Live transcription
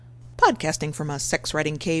Podcasting from a sex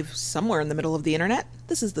writing cave somewhere in the middle of the internet,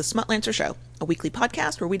 this is the Smutlancer Show, a weekly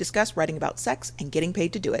podcast where we discuss writing about sex and getting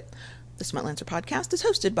paid to do it. The Smutlancer podcast is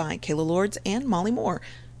hosted by Kayla Lords and Molly Moore,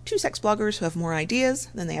 two sex bloggers who have more ideas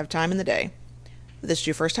than they have time in the day. If this is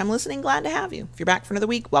your first time listening, glad to have you. If you're back for another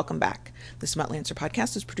week, welcome back. The Smutlancer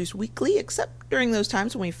podcast is produced weekly, except during those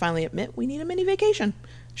times when we finally admit we need a mini vacation.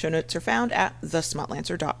 Show notes are found at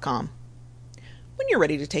thesmutlancer.com. When you're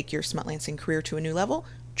ready to take your smutlancing career to a new level,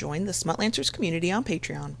 join the Smutlancers community on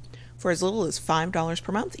Patreon. For as little as $5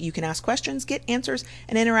 per month, you can ask questions, get answers,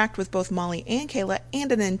 and interact with both Molly and Kayla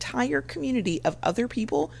and an entire community of other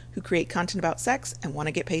people who create content about sex and want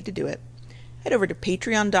to get paid to do it. Head over to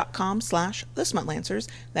patreon.com/thesmutlancers.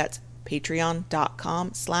 That's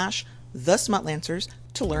patreon.com/thesmutlancers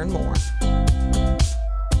to learn more.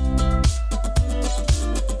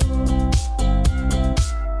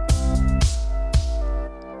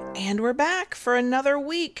 And we're back for another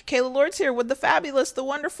week. Kayla Lords here with the fabulous, the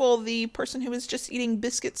wonderful, the person who is just eating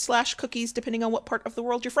biscuits/cookies, depending on what part of the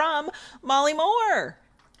world you're from, Molly Moore.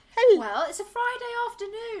 Hello. Well, it's a Friday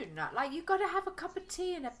afternoon. Like, you've got to have a cup of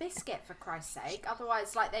tea and a biscuit, for Christ's sake.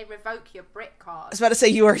 Otherwise, like, they revoke your Brit card. I was about to say,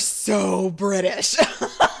 you are so British.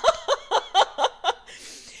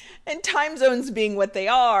 And time zones being what they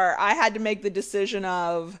are, I had to make the decision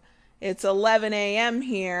of, it's 11 a.m.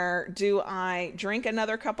 here. Do I drink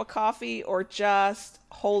another cup of coffee or just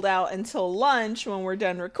hold out until lunch when we're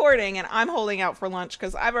done recording? And I'm holding out for lunch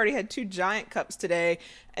because I've already had 2 giant cups today.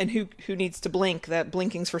 And who needs to blink? That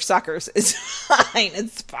blinking's for suckers. It's fine.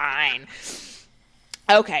 It's fine.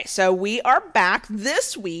 Okay, so we are back.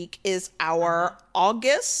 This week is our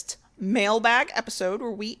August mailbag episode where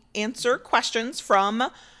we answer questions from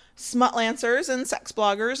smutlancers and sex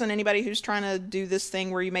bloggers and anybody who's trying to do this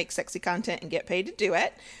thing where you make sexy content and get paid to do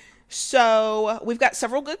it. So we've got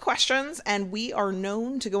several good questions, and we are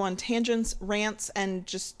known to go on tangents, rants, and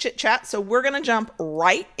just chit chat. So we're going to jump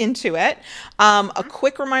right into it. A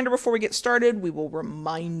quick reminder before we get started, we will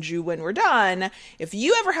remind you when we're done. If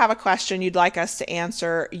you ever have a question you'd like us to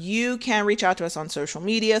answer, you can reach out to us on social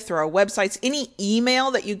media, through our websites, any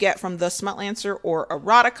email that you get from the Smutlancer or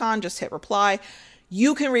Eroticon, just hit reply.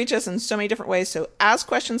 You can reach us in so many different ways. So as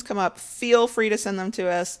questions come up, feel free to send them to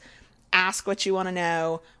us. Ask what you want to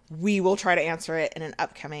know. We will try to answer it in an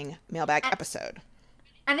upcoming mailbag episode.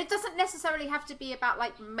 And it doesn't necessarily have to be about,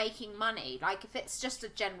 like, making money. Like, if it's just a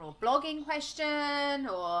general blogging question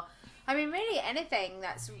or, I mean, really anything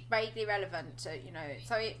that's vaguely relevant to, you know,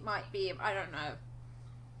 so it might be, I don't know,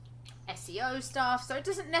 SEO stuff. So it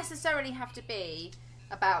doesn't necessarily have to be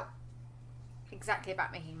about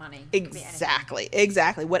making money. Exactly.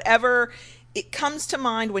 Whatever it comes to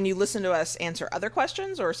mind when you listen to us answer other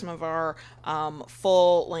questions or some of our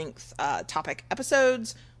full-length topic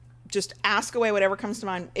episodes, just ask away whatever comes to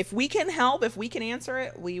mind. If we can help, if we can answer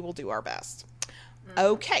it, we will do our best.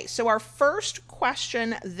 Okay, so our first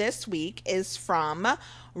question this week is from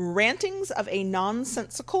Rantings of a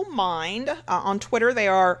Nonsensical Mind. On Twitter, they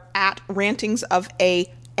are at Rantings of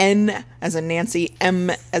a N as in Nancy, M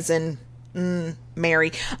as in Mary,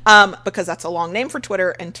 because that's a long name for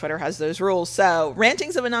Twitter, and Twitter has those rules. So,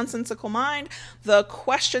 Rantings of a Nonsensical Mind, the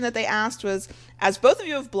question that they asked was, as both of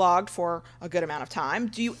you have blogged for a good amount of time,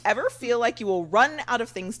 do you ever feel like you will run out of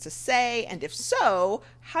things to say? And if so,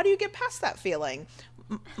 how do you get past that feeling?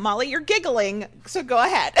 Molly, you're giggling, so go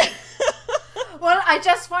ahead. Well, I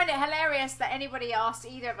just find it hilarious that anybody asked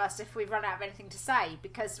either of us if we'd run out of anything to say,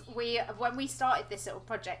 because when we started this little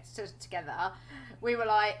project together, we were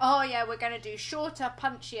like, oh yeah, we're going to do shorter,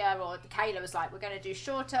 punchier, or Kayla was like, we're going to do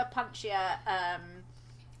shorter, punchier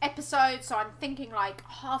episodes. So I'm thinking like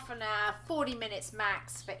half an hour, 40 minutes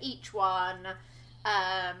max for each one,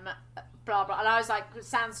 blah, blah. And I was like,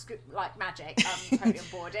 sounds like magic. I'm totally on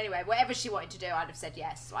board. Anyway, whatever she wanted to do, I'd have said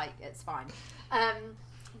yes, like, it's fine.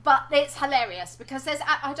 But it's hilarious because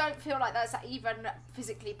I don't feel like that's even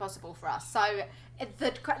physically possible for us. So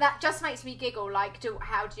that just makes me giggle. Like,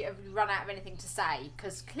 have you run out of anything to say?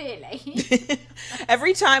 Because clearly,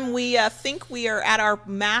 every time we think we are at our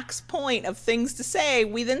max point of things to say,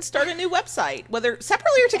 we then start a new website. Whether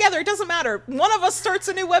separately or together, it doesn't matter. One of us starts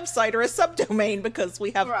a new website or a subdomain because we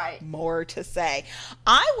have more to say.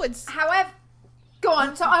 However, go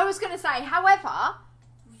on. So I was going to say, however,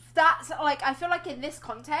 that's like, I feel like in this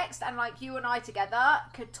context, and like you and I together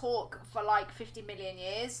could talk for like 50 million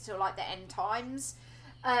years to like the end times,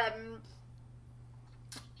 and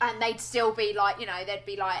they'd still be like, you know, there'd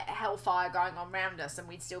be like hellfire going on around us and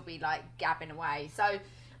we'd still be like gabbing away. So,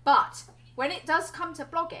 but when it does come to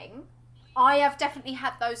blogging, I have definitely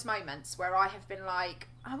had those moments where I have been like,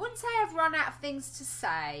 I wouldn't say I've run out of things to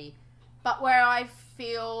say, but where I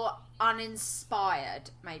feel uninspired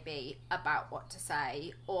maybe about what to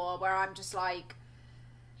say, or where I'm just like,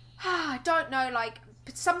 I don't know, like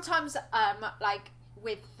sometimes like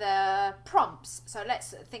with the prompts, so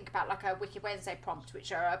let's think about like a Wicked Wednesday prompt,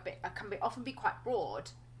 which are often be quite broad,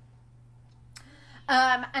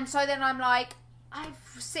 and so then I'm like, I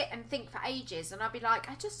sit and think for ages, and I'll be like,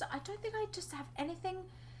 I don't think I just have anything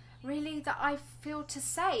really that I feel to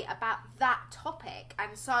say about that topic.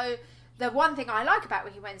 And so the one thing I like about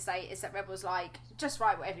Wiki Wednesday is that Rebel's like, just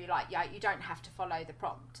write whatever you like. Yeah, you don't have to follow the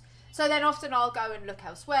prompt. So then often I'll go and look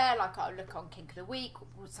elsewhere, like I'll look on Kink of the Week,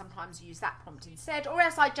 or sometimes use that prompt instead, or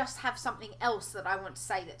else I just have something else that I want to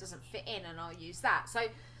say that doesn't fit in, and I'll use that. So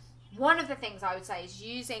one of the things I would say is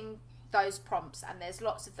using those prompts, and there's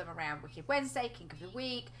lots of them around Wicked Wednesday, Kink of the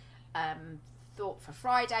Week, Thought for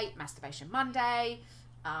Friday, Masturbation Monday,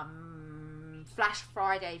 Flash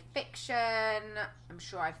Friday Fiction. I'm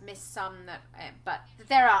sure I've missed some, but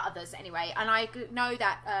there are others anyway. And I know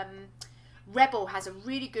that Rebel has a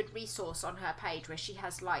really good resource on her page where she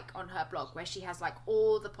has like, on her blog, where she has like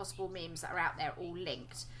all the possible memes that are out there all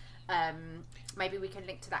linked. Maybe we can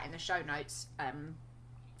link to that in the show notes.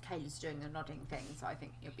 Kayla's doing the nodding thing, so I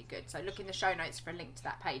think it'll be good. So look in the show notes for a link to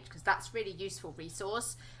that page, because that's really useful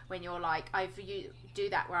resource when you're like, you do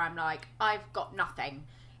that where I'm like, I've got nothing,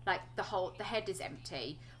 like the head is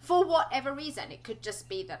empty for whatever reason. It could just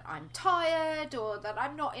be that I'm tired, or that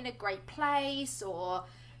I'm not in a great place, or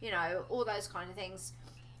all those kind of things.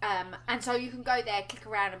 And so you can go there, click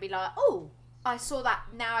around and be like, oh, I saw that,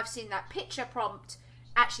 now I've seen that picture prompt,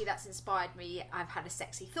 actually that's inspired me, I've had a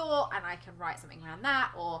sexy thought and I can write something around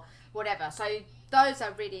that, or whatever. So those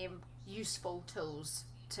are really useful tools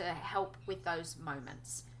to help with those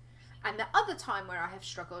moments. And the other time where I have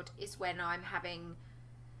struggled is when I'm having,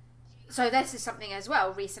 so this is something as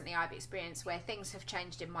well recently I've experienced, where things have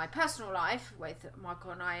changed in my personal life with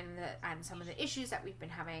Michael and I, and some of the issues that we've been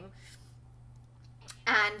having.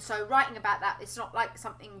 And so writing about that, it's not like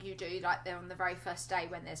something you do like on the very first day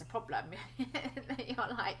when there's a problem.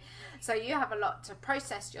 You're like, so you have a lot to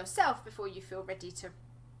process yourself before you feel ready to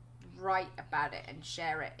write about it and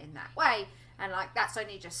share it in that way. And like, that's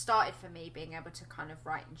only just started for me, being able to kind of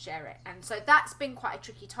write and share it. And so that's been quite a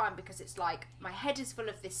tricky time, because it's like my head is full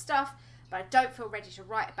of this stuff, but I don't feel ready to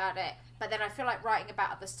write about it. But then I feel like writing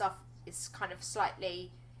about other stuff is kind of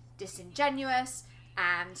slightly disingenuous.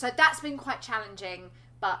 And so that's been quite challenging.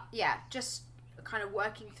 But yeah, just kind of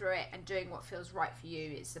working through it and doing what feels right for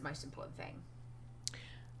you is the most important thing.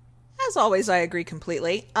 As always, I agree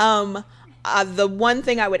completely. The one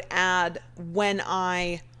thing I would add,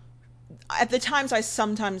 at the times I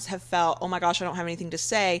sometimes have felt, oh my gosh, I don't have anything to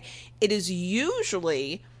say, it is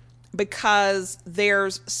usually because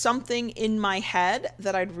there's something in my head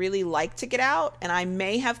that I'd really like to get out, and I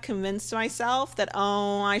may have convinced myself that,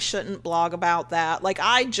 oh, I shouldn't blog about that. Like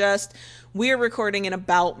we're recording in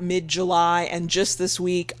about mid-July, and just this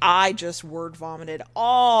week I just word vomited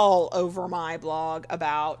all over my blog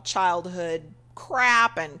about childhood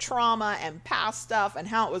crap and trauma and past stuff and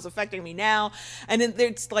how it was affecting me now. And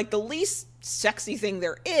it's like the least sexy thing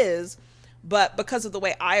there is, but because of the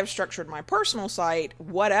way I have structured my personal site,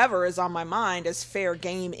 whatever is on my mind is fair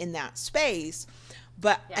game in that space.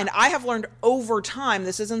 But, yeah. And I have learned over time,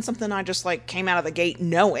 this isn't something I just like came out of the gate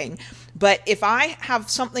knowing, but if I have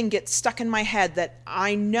something get stuck in my head that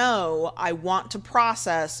I know I want to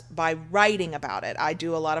process by writing about it, I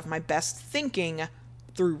do a lot of my best thinking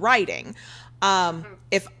through writing.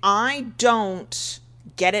 If I don't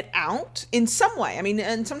get it out in some way, I mean,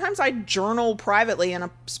 and sometimes I journal privately in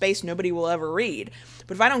a space nobody will ever read,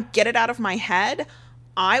 but if I don't get it out of my head,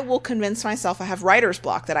 I will convince myself I have writer's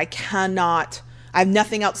block, that I have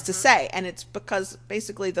nothing else to say. And it's because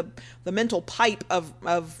basically the mental pipe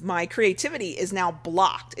of my creativity is now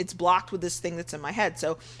blocked. It's blocked with this thing that's in my head.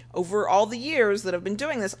 So over all the years that I've been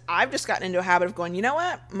doing this, I've just gotten into a habit of going, you know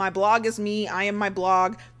what? My blog is me. I am my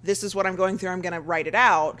blog. This is what I'm going through. I'm going to write it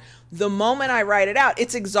out. The moment I write it out,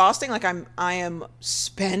 it's exhausting. Like I am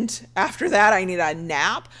spent after that. I need a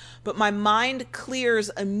nap, but my mind clears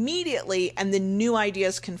immediately and the new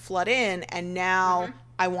ideas can flood in. And now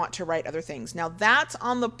I want to write other things. Now that's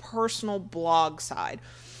on the personal blog side.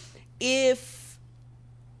 If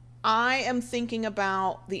I am thinking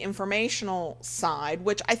about the informational side,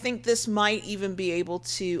 which I think this might even be able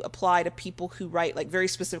to apply to people who write, like very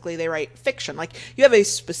specifically, they write fiction. Like you have a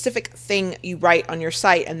specific thing you write on your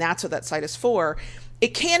site, and that's what that site is for.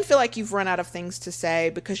 It can feel like you've run out of things to say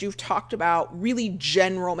because you've talked about maybe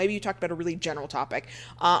you talked about a really general topic.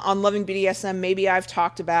 On Loving BDSM, maybe I've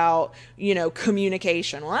talked about,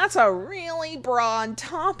 communication. Well, that's a really broad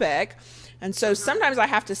topic. And so sometimes I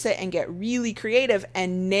have to sit and get really creative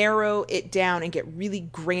and narrow it down and get really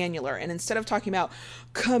granular. And instead of talking about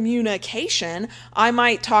communication, I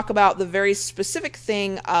might talk about the very specific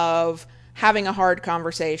thing of having a hard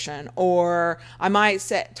conversation, or I might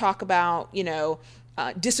talk about,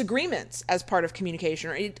 disagreements as part of communication.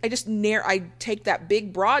 Or I take that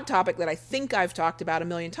big broad topic that I think I've talked about a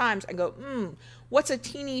million times and go, what's a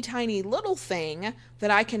teeny tiny little thing that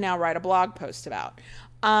I can now write a blog post about?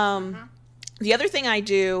 The other thing I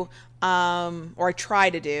do, or I try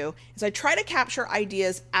to do, is I try to capture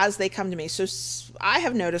ideas as they come to me. So I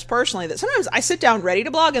have noticed personally that sometimes I sit down ready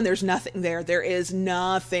to blog and there's nothing there. There is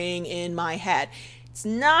nothing in my head. It's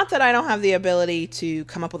not that I don't have the ability to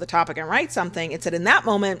come up with a topic and write something. It's that in that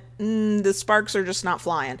moment, the sparks are just not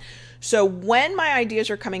flying. So when my ideas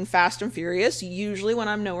are coming fast and furious, usually when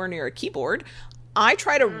I'm nowhere near a keyboard, I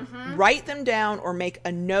try to write them down or make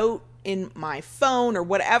a note in my phone or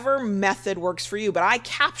whatever method works for you. But I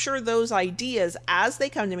capture those ideas as they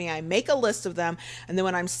come to me. I make a list of them. And then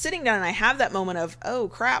when I'm sitting down and I have that moment of, oh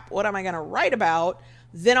crap, what am I going to write about?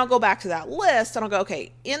 Then I'll go back to that list and I'll go,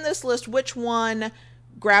 okay, in this list, which one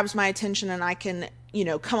grabs my attention and I can,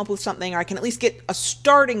 come up with something, or I can at least get a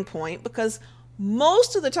starting point, because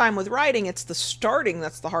most of the time with writing, it's the starting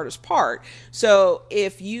that's the hardest part. So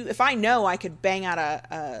if I know I could bang out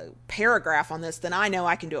a paragraph on this, then I know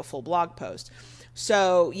I can do a full blog post.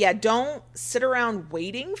 So yeah, don't sit around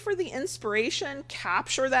waiting for the inspiration.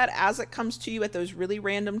 Capture that as it comes to you at those really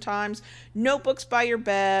random times. Notebooks by your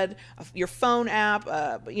bed, your phone app,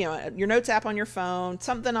 your notes app on your phone,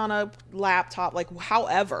 something on a laptop, like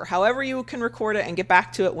however you can record it and get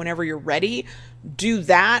back to it whenever you're ready. Do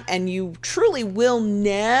that, and you truly will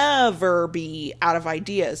never be out of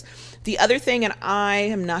ideas. The other thing, and I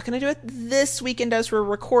am not going to do it this weekend as we're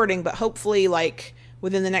recording, but hopefully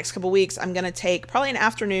within the next couple weeks, I'm going to take probably an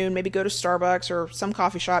afternoon, maybe go to Starbucks or some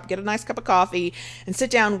coffee shop, get a nice cup of coffee, and sit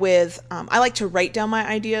down with, I like to write down my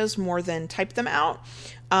ideas more than type them out.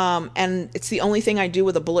 And it's the only thing I do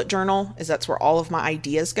with a bullet journal, is that's where all of my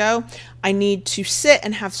ideas go. I need to sit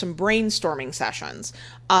and have some brainstorming sessions,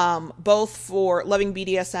 both for Loving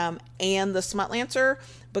BDSM and the Smutlancer,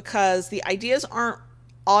 because the ideas aren't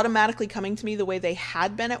automatically coming to me the way they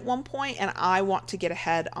had been at one point, and I want to get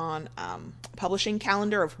ahead on publishing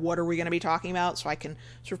calendar of what are we going to be talking about, so I can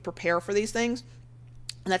sort of prepare for these things.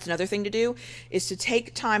 And that's another thing to do, is to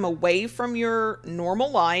take time away from your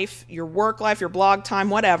normal life, your work life, your blog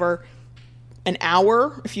time, whatever. An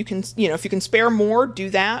hour, if you can spare more,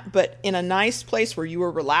 do that, but in a nice place where you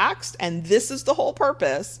are relaxed, and this is the whole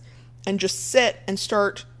purpose, and just sit and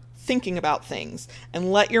start thinking about things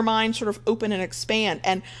and let your mind sort of open and expand,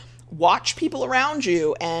 and watch people around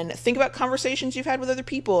you and think about conversations you've had with other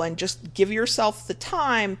people, and just give yourself the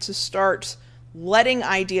time to start letting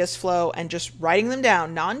ideas flow and just writing them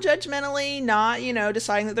down, non-judgmentally, not,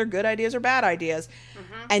 deciding that they're good ideas or bad ideas,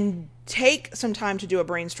 and take some time to do a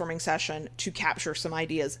brainstorming session to capture some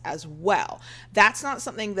ideas as well. That's not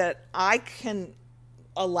something that I can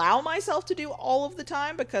allow myself to do all of the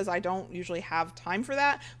time, because I don't usually have time for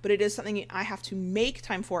that, but it is something I have to make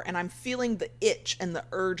time for, and I'm feeling the itch and the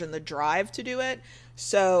urge and the drive to do it.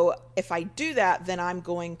 So if I do that, then I'm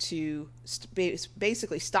going to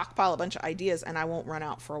basically stockpile a bunch of ideas, and I won't run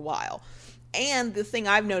out for a while. And the thing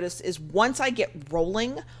I've noticed is once I get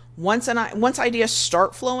rolling, once ideas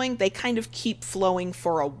start flowing, they kind of keep flowing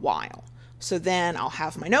for a while. So then I'll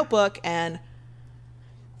have my notebook, and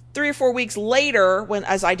 3 or 4 weeks later,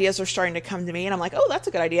 as ideas are starting to come to me and I'm like, oh, that's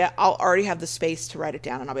a good idea, I'll already have the space to write it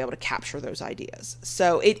down, and I'll be able to capture those ideas.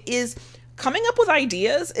 So coming up with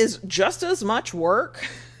ideas is just as much work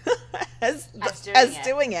as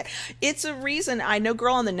doing it. It's a reason, I know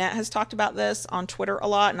Girl on the Net has talked about this on Twitter a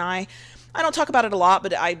lot, and I don't talk about it a lot,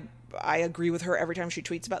 but I agree with her every time she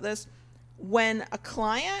tweets about this. When a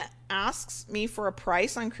client asks me for a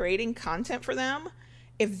price on creating content for them,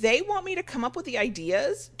 if they want me to come up with the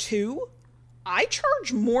ideas too, I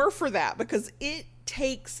charge more for that, because it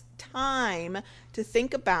takes time to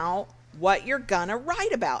think about what you're gonna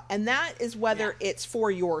write about. And that is whether it's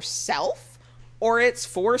for yourself or it's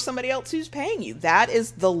for somebody else who's paying you. That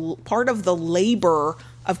is the part of the labor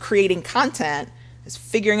of creating content, is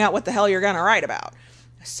figuring out what the hell you're gonna write about.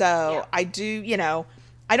 So I do,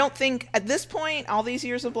 I don't think at this point, all these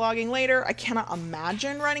years of blogging later, I cannot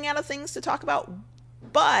imagine running out of things to talk about.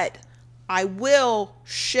 But I will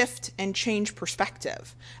shift and change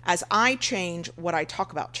perspective. As I change, what I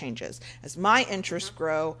talk about changes. As my interests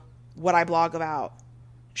grow, what I blog about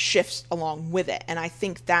shifts along with it. And I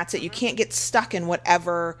think that's it. You can't get stuck in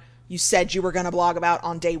whatever you said you were going to blog about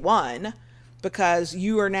on day one. because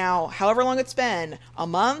you are now, however long it's been, a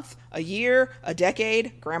month, a year, a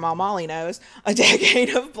decade, Grandma Molly knows, a decade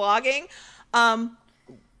of blogging,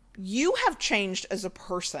 you have changed as a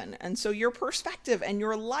person. And so your perspective and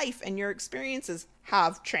your life and your experiences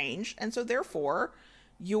have changed. And so therefore,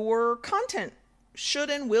 your content should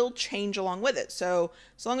and will change along with it. So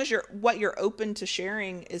as long as what you're open to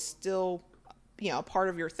sharing is still, a part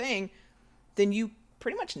of your thing, then you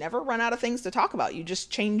pretty much never run out of things to talk about. You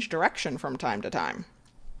just change direction from time to time.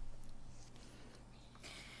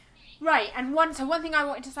 Right, and one thing I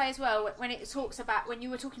wanted to say as well, when you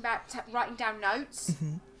were talking about writing down notes,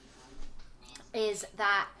 is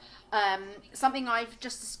that something I've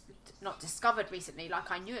just not discovered recently, like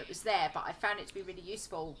I knew it was there, but I found it to be really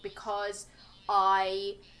useful because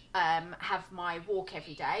I have my walk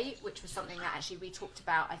every day, which was something that actually we talked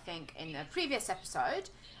about, I think, in the previous episode,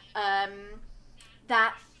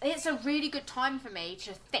 that it's a really good time for me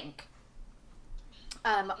to think.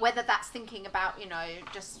 Whether that's thinking about,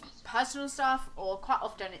 just personal stuff, or quite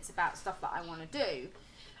often it's about stuff that I want to do.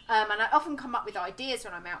 And I often come up with ideas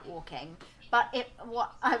when I'm out walking. But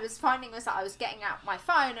what I was finding was that I was getting out my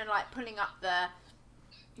phone and like pulling up the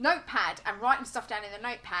notepad and writing stuff down in the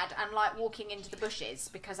notepad and like walking into the bushes,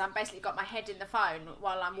 because I'm basically got my head in the phone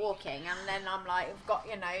while I'm walking, and then I'm like, I've got,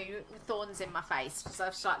 thorns in my face because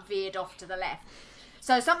I've like veered off to the left.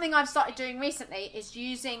 So something I've started doing recently is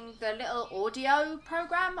using the little audio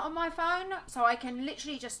program on my phone, so I can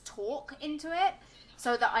literally just talk into it,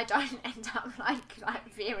 so that I don't end up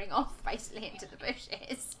like veering off basically into the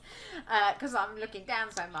bushes, because I'm looking down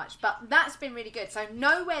so much. But that's been really good. So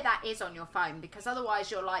know where that is on your phone, because otherwise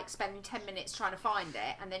you're like spending 10 minutes trying to find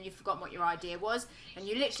it, and then you've forgotten what your idea was, and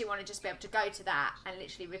you literally want to just be able to go to that and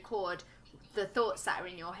literally record the thoughts that are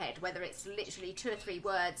in your head, whether it's literally 2 or 3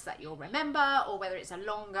 words that you'll remember, or whether it's a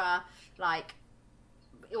longer, like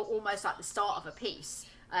almost like the start of a piece.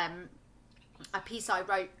 A piece I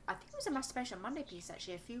wrote, I think it was a Masturbation Monday piece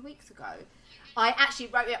actually a few weeks ago. I actually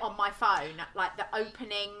wrote it on my phone, like the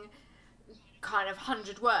opening kind of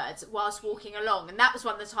 100 words whilst walking along, and that was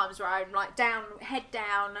one of the times where I'm like head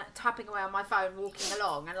down, tapping away on my phone, walking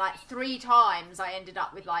along, and like 3 times I ended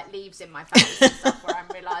up with like leaves in my face and stuff, where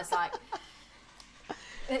I realised like,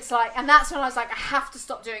 it's like, and that's when I was like, I have to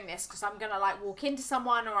stop doing this, because I'm going to like walk into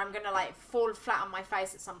someone, or I'm going to like fall flat on my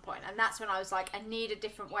face at some point. And that's when I was like, I need a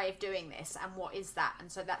different way of doing this. And what is that? And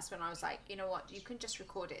so that's when I was like, you know what, you can just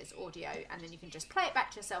record it as audio, and then you can just play it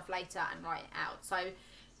back to yourself later and write it out. So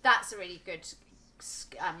that's a really good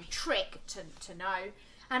trick to know.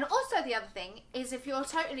 And also the other thing is, if you're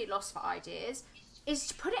totally lost for ideas, is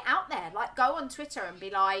to put it out there. Like, go on Twitter and be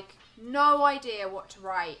like, no idea what to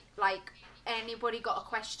write. Like, anybody got a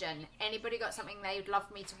question? Anybody got something they'd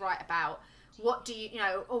love me to write about? What do you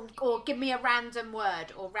or give me a random word,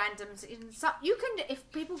 or random. You can,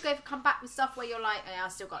 if people come back with stuff where you're like, I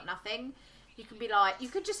still got nothing. You can be like, you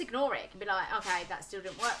could just ignore it. You can be like, okay, that still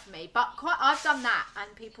didn't work for me. But I've done that,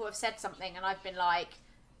 and people have said something, and I've been like,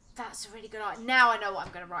 that's a really good idea. Now I know what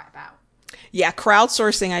I'm going to write about. Yeah,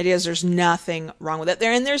 crowdsourcing ideas, there's nothing wrong with it.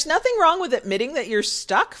 And there's nothing wrong with admitting that you're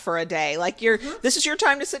stuck for a day. Like, this is your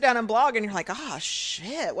time to sit down and blog, and you're like, oh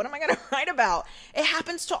shit, what am I going to write about? It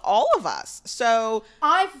happens to all of us. So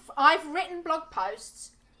I've written blog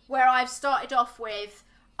posts where I've started off with,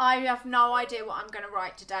 I have no idea what I'm going to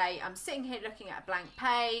write today. I'm sitting here looking at a blank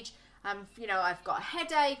page. I've got a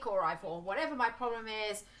headache, or whatever my problem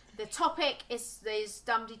is. The topic is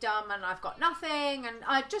dum-de-dum, and I've got nothing, and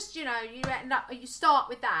I just, you start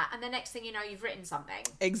with that, and the next thing you know, you've written something.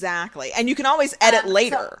 Exactly. And you can always edit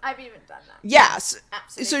later. So I've even done that. Yes.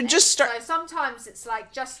 Absolutely. So just start. So sometimes it's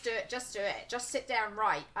like, just do it. Just sit down and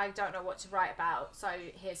write. I don't know what to write about, so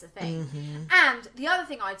here's the thing. Mm-hmm. And the other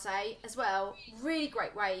thing I'd say as well, really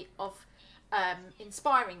great way of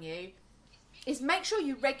inspiring you, is make sure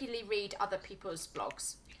you regularly read other people's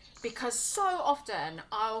blogs. Because so often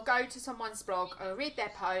I'll go to someone's blog, or read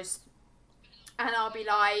their post, and I'll be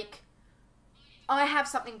like, I have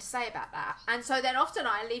something to say about that. And so then often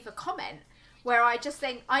I leave a comment where I just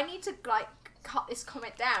think, I need to like cut this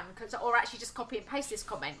comment down, or actually just copy and paste this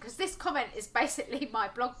comment, because this comment is basically my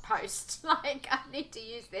blog post. Like, I need to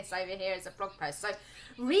use this over here as a blog post. So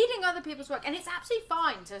reading other people's work, and it's absolutely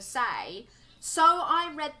fine to say, so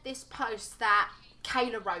I read this post that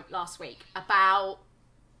Kayla wrote last week about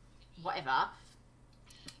whatever,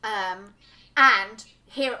 and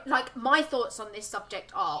here, like, my thoughts on this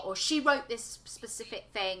subject are, or she wrote this specific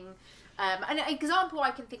thing. An example I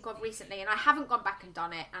can think of recently, and I haven't gone back and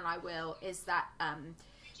done it, and I will, is that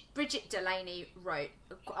Bridget Delaney wrote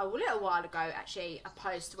a little while ago, actually, a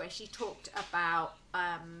post where she talked about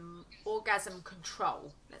orgasm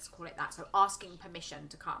control, let's call it that, so asking permission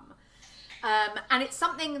to come. And it's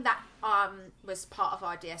something that was part of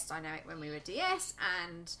our DS dynamic when we were DS,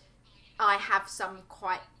 and I have some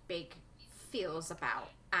quite big feels about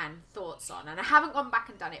and thoughts on, and I haven't gone back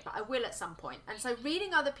and done it, but I will at some point. And so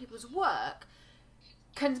reading other people's work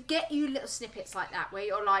can get you little snippets like that where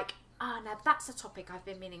you're like, now that's a topic I've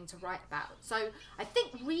been meaning to write about. So I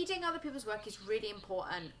think reading other people's work is really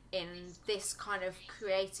important in this kind of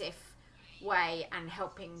creative way and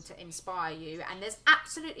helping to inspire you. And there's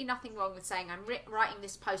absolutely nothing wrong with saying I'm writing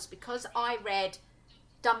this post because I read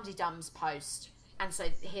Dum Dum's post, and so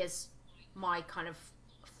here's my kind of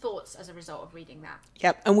thoughts as a result of reading that.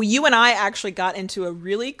 Yep. And you and I actually got into a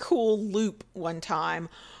really cool loop one time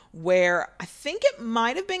where I think it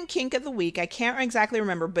might have been Kink of the Week. I can't exactly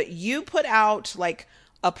remember, but you put out like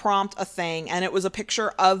a prompt, a thing, and it was a picture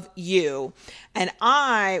of you. And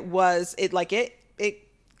it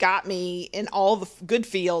got me in all the good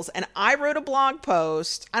feels. And I wrote a blog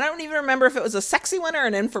post. I don't even remember if it was a sexy one or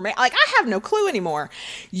an information. Like, I have no clue anymore.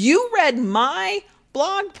 You read my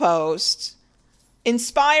blog post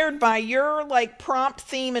inspired by your like prompt,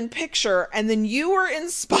 theme, and picture, and then you were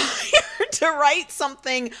inspired to write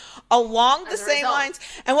something along the same lines.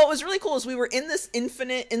 And what was really cool is we were in this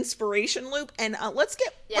infinite inspiration loop. And let's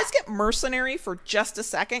get mercenary for just a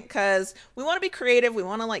second, because we want to be creative. We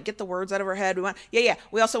want to like get the words out of our head.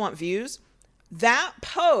 We also want views. That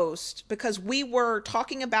post, because we were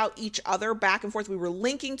talking about each other back and forth, we were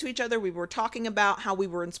linking to each other, we were talking about how we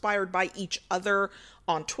were inspired by each other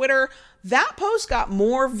on Twitter. That post got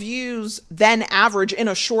more views than average in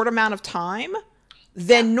a short amount of time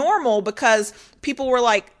than normal, because people were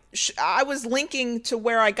like, I was linking to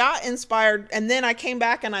where I got inspired, and then I came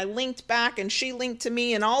back and I linked back and she linked to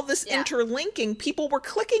me, and all this interlinking, people were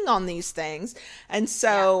clicking on these things. And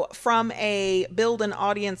so from a build an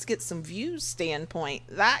audience, get some views standpoint,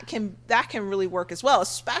 that can really work as well,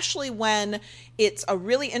 especially when it's a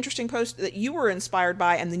really interesting post that you were inspired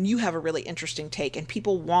by, and then you have a really interesting take, and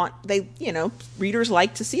people readers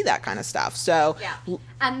like to see that kind of stuff. So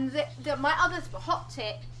and my other hot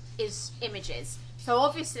tip is images. So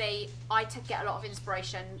obviously I get a lot of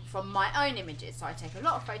inspiration from my own images. So I take a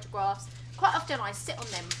lot of photographs. Quite often I sit on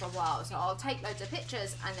them for a while. So I'll take loads of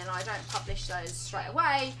pictures and then I don't publish those straight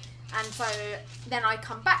away. And so then I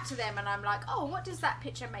come back to them and I'm like, oh, what does that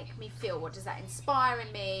picture make me feel? What does that inspire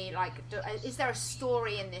in me? Like, is there a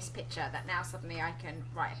story in this picture that now suddenly I can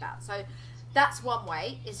write about? So that's one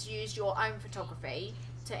way, is use your own photography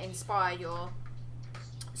to inspire your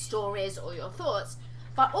stories or your thoughts.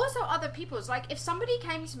 But also other people's. Like, if somebody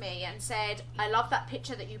came to me and said, I love that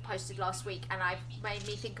picture that you posted last week and I've made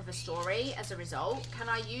me think of a story as a result, can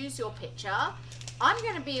I use your picture? I'm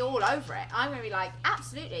going to be all over it. I'm going to be like,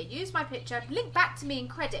 absolutely, use my picture, link back to me and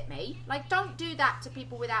credit me. Like, don't do that to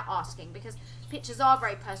people without asking, because pictures are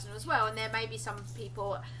very personal as well, and there may be some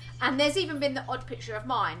people, and there's even been the odd picture of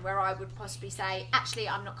mine where I would possibly say, actually,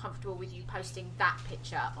 I'm not comfortable with you posting that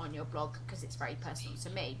picture on your blog because it's very personal to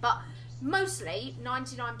me. But mostly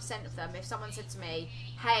 99% of them, if someone said to me,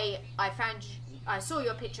 hey, I saw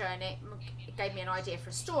your picture and it gave me an idea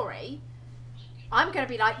for a story, I'm going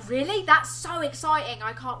to be like, really? That's so exciting.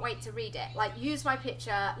 I can't wait to read it. Like, use my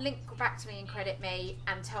picture, link back to me and credit me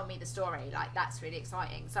and tell me the story. Like, that's really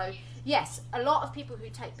exciting. So yes, a lot of people who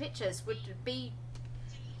take pictures would be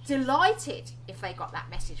delighted if they got that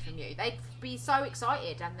message from you. They'd be so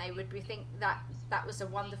excited, and they would think that was a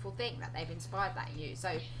wonderful thing, that they've inspired that in you.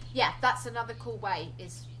 So yeah, that's another cool way,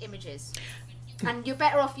 is images. And you're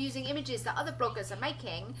better off using images that other bloggers are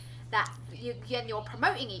making, that you're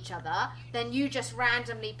promoting each other, than you just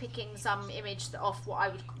randomly picking some image off what I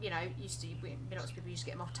would, used to, lots of people used to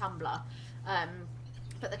get them off Tumblr,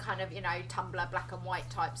 but the kind of, Tumblr black and white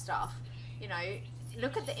type stuff.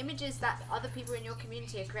 Look at the images that other people in your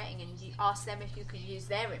community are creating, and you ask them if you can use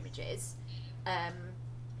their images,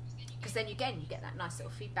 because then again you get that nice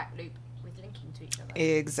little feedback loop with linking to each other.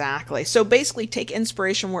 Exactly. So basically, take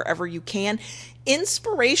inspiration wherever you can.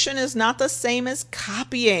 Inspiration is not the same as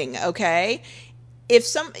copying, okay?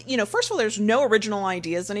 First of all, there's no original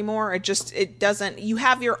ideas anymore. It doesn't, you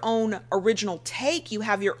have your own original take, you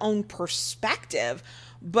have your own perspective,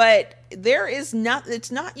 but it's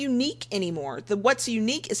not unique anymore. What's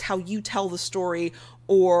unique is how you tell the story,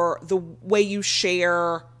 or the way you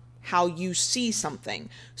share how you see something.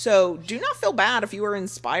 So do not feel bad if you are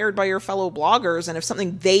inspired by your fellow bloggers, and if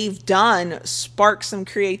something they've done sparks some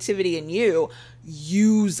creativity in you.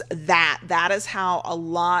 use that. That is how a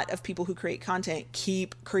lot of people who create content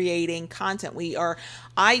keep creating content.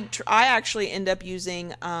 I actually end up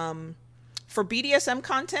using, for BDSM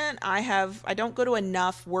content, I don't go to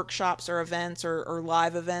enough workshops or events or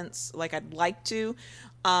live events like I'd like to.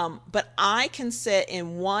 But I can sit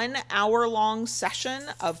in 1 hour long session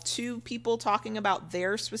of two people talking about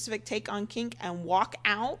their specific take on kink and walk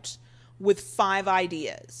out with 5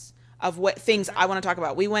 ideas of what things I want to talk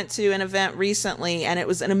about. We went to an event recently and it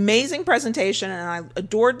was an amazing presentation and I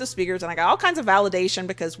adored the speakers and I got all kinds of validation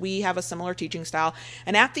because we have a similar teaching style.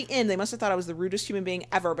 And at the end, they must have thought I was the rudest human being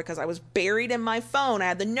ever because I was buried in my phone. I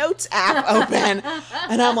had the notes app open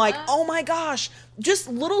and I'm like, oh my gosh, just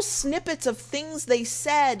little snippets of things they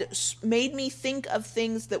said made me think of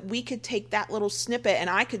things that we could take that little snippet and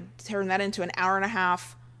I could turn that into an hour and a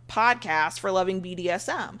half podcast for loving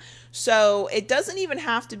BDSM. So it doesn't even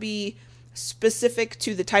have to be specific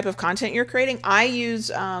to the type of content you're creating. I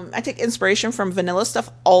take inspiration from vanilla stuff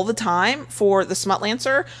all the time for the Smut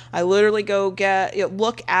Lancer. I literally go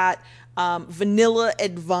look at vanilla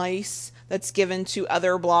advice that's given to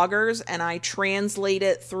other bloggers and I translate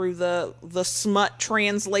it through the smut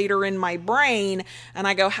translator in my brain and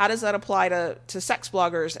I go, how does that apply to sex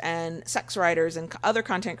bloggers and sex writers and other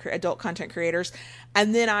adult content creators?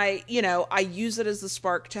 And then I use it as the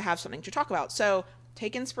spark to have something to talk about. So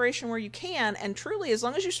take inspiration where you can, and truly, as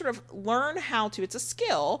long as you sort of learn how to, it's a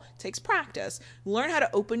skill, it takes practice, learn how to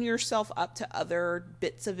open yourself up to other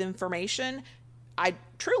bits of information. I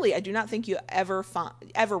do not think you ever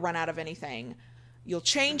run out of anything. You'll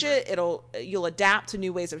change it. You'll adapt to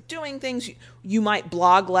new ways of doing things. You might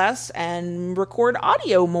blog less and record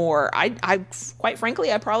audio more. I quite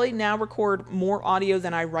frankly, I probably now record more audio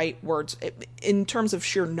than I write words in terms of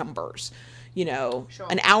sheer numbers. Sure.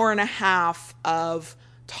 An hour and a half of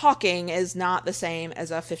talking is not the same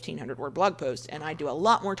as a 1,500 word blog post. And I do a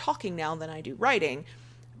lot more talking now than I do writing,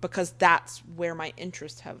 because that's where my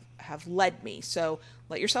interests have led me. So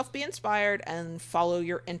let yourself be inspired and follow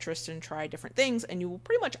your interest and try different things, and you will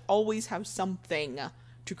pretty much always have something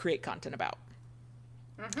to create content about.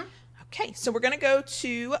 Mm-hmm. Okay, so we're going to go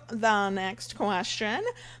to the next question.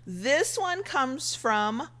 This one comes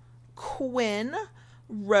from Quinn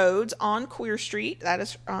Rhodes on Queer Street. That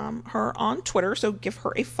is her on Twitter, so give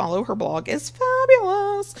her a follow. Her blog is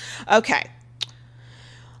fabulous. Okay.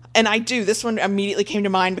 And this one immediately came to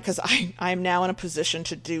mind because I am now in a position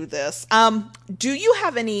to do this. Do you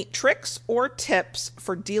have any tricks or tips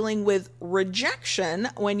for dealing with rejection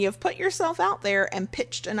when you've put yourself out there and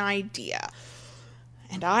pitched an idea?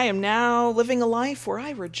 And I am now living a life where I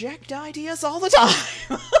reject ideas all the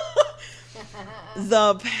time.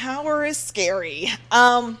 The power is scary.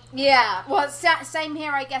 Yeah, well, same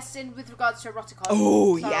here, I guess, with regards to Eroticon.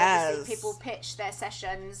 Oh, so yes. Obviously people pitch their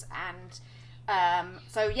sessions and...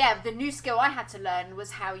 so yeah, the new skill I had to learn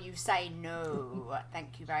was how you say no,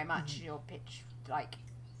 thank you very much. Your pitch, like,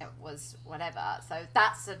 it was whatever. So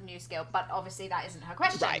that's a new skill, but obviously that isn't her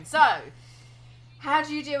question. Right. So, how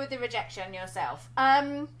do you deal with the rejection yourself?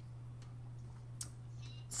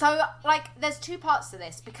 So, like, there's two parts to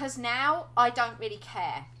this, because now I don't really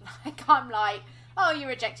care. Like, I'm like, oh, you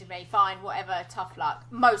rejected me, fine, whatever, tough luck,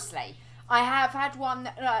 mostly. I have had one,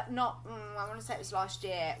 I want to say it was last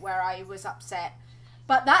year, where I was upset.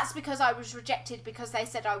 But that's because I was rejected because they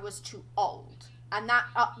said I was too old. And that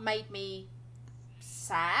made me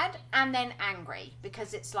sad and then angry.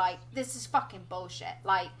 Because it's like, this is fucking bullshit.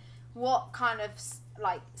 Like, what kind of,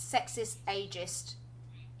 like, sexist, ageist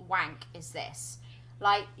wank is this?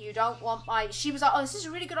 Like, you don't want she was like, oh, this is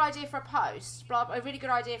a really good idea for a post, blah, blah, a really good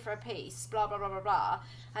idea for a piece, blah, blah, blah, blah, blah.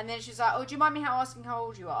 And then she was like, oh, do you mind me asking how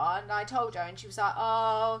old you are? And I told her, and she was like,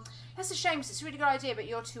 oh, that's a shame, 'cause it's a really good idea, but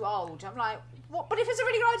you're too old. I'm like, what? But if it's a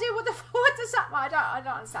really good idea, what does that mean? I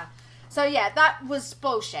don't understand. So yeah, that was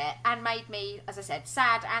bullshit and made me, as I said,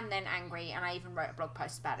 sad and then angry. And I even wrote a blog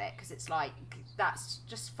post about it, because it's like, that's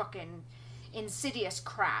just fucking insidious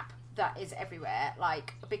crap that is everywhere.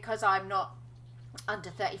 Like, because I'm not under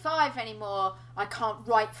 35 anymore, I can't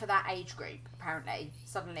write for that age group. Apparently,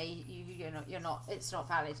 suddenly you're not. It's not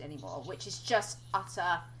valid anymore, which is just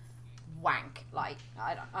utter wank. Like,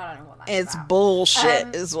 I don't know what that's it's about.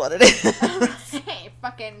 Bullshit, is what it is.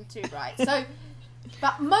 Fucking too right. So,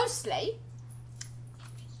 but mostly,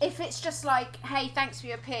 if it's just like, hey, thanks for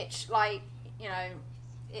your pitch, like,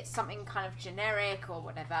 it's something kind of generic or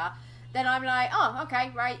whatever, then I'm like, oh,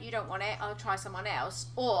 okay, right, you don't want it, I'll try someone else.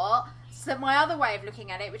 Or, so my other way of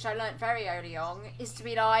looking at it, which I learned very early on, is to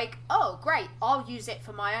be like, oh, great, I'll use it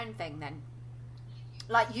for my own thing then.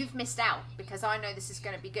 Like, you've missed out, because I know this is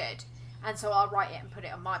going to be good, and so I'll write it and put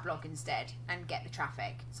it on my blog instead, and get the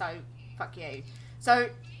traffic. So, fuck you. So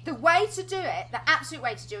the way to do it, the absolute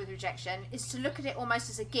way to deal with rejection, is to look at it almost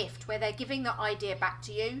as a gift where they're giving the idea back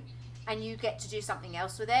to you and you get to do something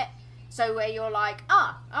else with it. So where you're like,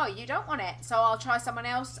 oh, you don't want it, so I'll try someone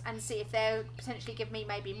else and see if they'll potentially give me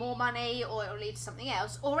maybe more money, or it'll lead to something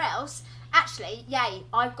else. Or else, actually, yay,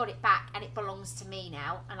 I've got it back and it belongs to me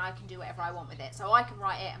now and I can do whatever I want with it. So I can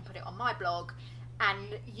write it and put it on my blog,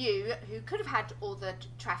 and you, who could have had all the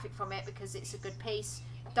traffic from it because it's a good piece,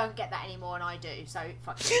 don't get that anymore, and I do. So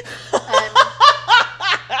fuck you.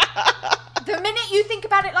 The minute you think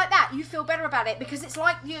about it like that, you feel better about it, because it's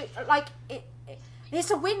like it's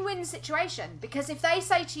a win-win situation. Because if they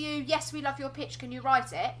say to you, yes, we love your pitch, can you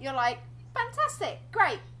write it? You're like, fantastic,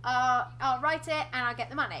 great, I'll write it and I'll get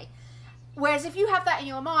the money. Whereas if you have that in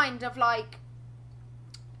your mind of like,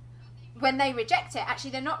 when they reject it,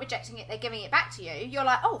 actually they're not rejecting it, they're giving it back to you, you're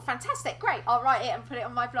like, oh, fantastic, great, I'll write it and put it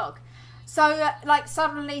on my blog. So like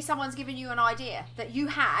suddenly someone's given you an idea that you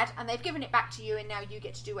had and they've given it back to you, and now you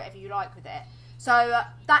get to do whatever you like with it. So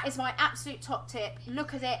that is my absolute top tip.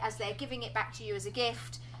 Look at it as they're giving it back to you as a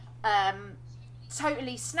gift.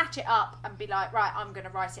 Totally snatch it up and be like, right, I'm going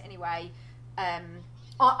to write it anyway.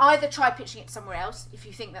 Either try pitching it somewhere else if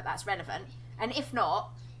you think that that's relevant, and if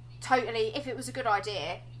not, totally, if it was a good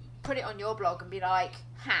idea, put it on your blog and be like,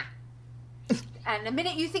 ha. And the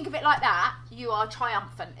minute you think of it like that, you are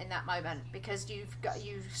triumphant in that moment, because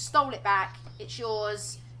you've stole it back, it's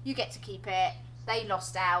yours, you get to keep it, they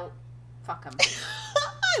lost out, fuck them.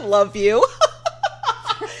 I love you.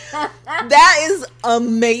 That is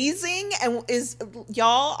amazing. And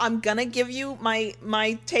y'all, I'm gonna give you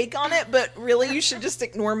my take on it, but really you should just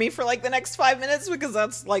ignore me for like the next 5 minutes, because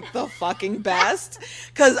that's like the fucking best.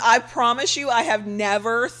 Because I promise you, I have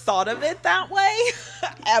never thought of it that way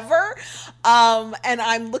ever. And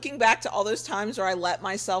I'm looking back to all those times where I let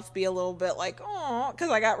myself be a little bit like, oh,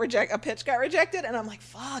 because I got a pitch got rejected, and I'm like,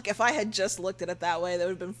 fuck, if I had just looked at it that way, that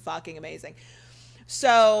would have been fucking amazing.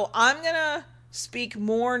 So I'm gonna speak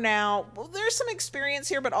more now. Well, there's some experience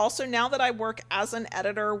here, but also now that I work as an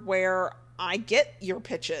editor where I get your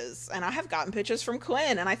pitches, and I have gotten pitches from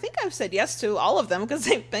Quinn, and I think I've said yes to all of them because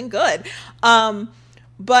they've been good.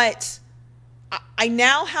 But I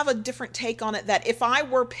now have a different take on it, that if I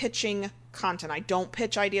were pitching content, I don't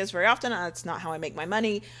pitch ideas very often. That's not how I make my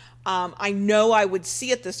money. I know I would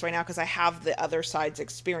see it this way now because I have the other side's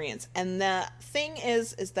experience. And the thing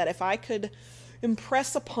is that if I could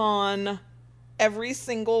impress upon every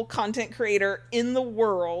single content creator in the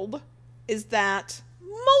world, is that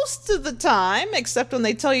most of the time, except when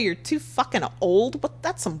they tell you you're too fucking old, but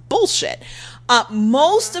that's some bullshit.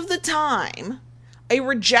 Most of the time, a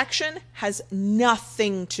rejection has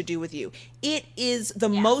nothing to do with you. It is the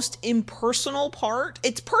most impersonal part.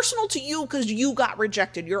 It's personal to you because you got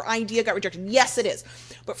rejected. Your idea got rejected. Yes, it is.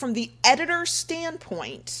 But from the editor's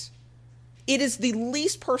standpoint, it is the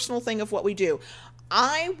least personal thing of what we do.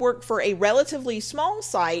 I work for a relatively small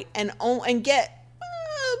site and get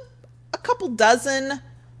a couple dozen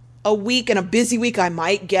a week. In a busy week, I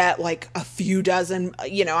might get like a few dozen.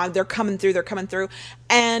 They're coming through.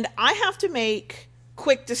 And I have to make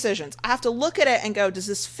quick decisions. I have to look at it and go, does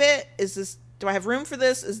this fit? Do I have room for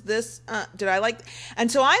this? Is this, did I like? And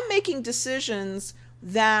so I'm making decisions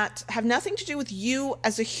that have nothing to do with you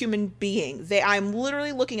as a human being. I'm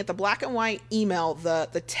literally looking at the black and white email,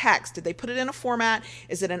 the text. Did they put it in a format?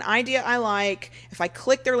 Is it an idea I like? If I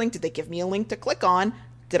click their link, did they give me a link to click on?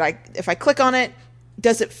 If I click on it,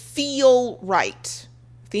 does it feel right?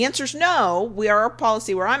 If the answer is no, our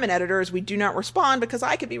policy where I'm an editor is we do not respond, because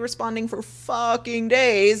I could be responding for fucking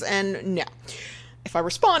days, and no. If I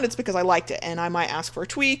respond, it's because I liked it, and I might ask for a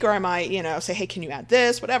tweak, or I might, say, hey, can you add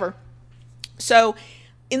this, whatever. So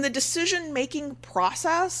in the decision-making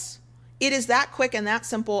process, it is that quick and that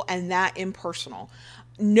simple and that impersonal.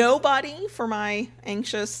 Nobody, for my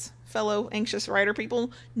fellow anxious writer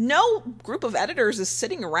people, no group of editors is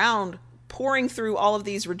sitting around pouring through all of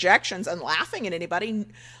these rejections and laughing at anybody.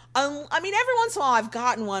 I mean, every once in a while I've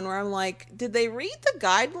gotten one where I'm like, did they read the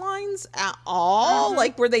guidelines at all? Mm-hmm.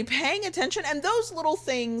 Like, were they paying attention? And those little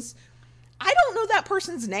things, I don't know that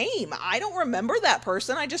person's name. I don't remember that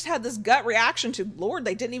person. I just had this gut reaction to, Lord,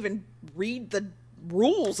 they didn't even read the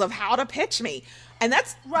rules of how to pitch me. And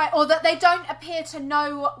that's right, or that they don't appear to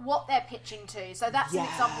know what they're pitching to. So that's an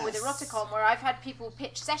example with Eroticon, where I've had people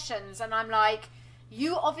pitch sessions and I'm like,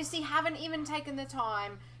 you obviously haven't even taken the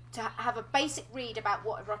time to have a basic read about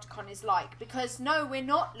what Eroticon is like, because no, we're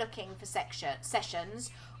not looking for sessions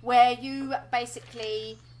where you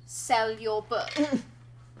basically sell your book.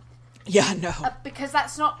 Yeah, no. Because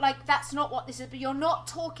that's not what this is. But you're not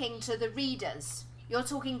talking to the readers. You're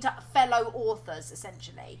talking to fellow authors,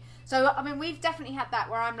 essentially. So, I mean, we've definitely had that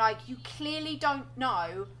where I'm like, you clearly don't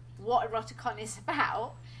know what Eroticon is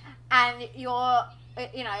about, and you're,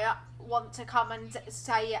 you know, want to come and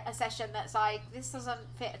say a session that's like, this doesn't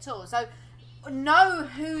fit at all. So know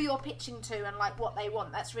who you're pitching to and like what they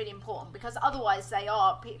want. That's really important, because otherwise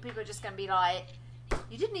people are just going to be like,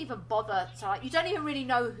 you didn't even bother to, like, you don't even really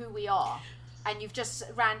know who we are, and you've just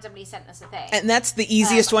randomly sent us a thing. And that's the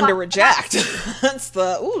easiest one to reject. That's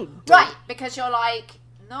the right, because you're like,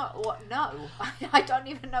 no, I don't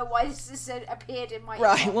even know why this appeared in my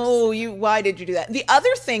right. inbox. Well, why did you do that? The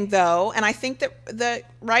other thing, though, and I think that the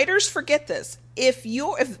writers forget this: if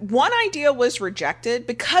one idea was rejected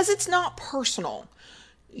because it's not personal,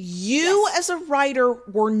 you as a writer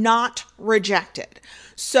were not rejected.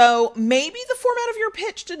 So maybe the format of your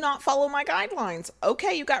pitch did not follow my guidelines.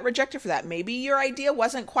 Okay, you got rejected for that. Maybe your idea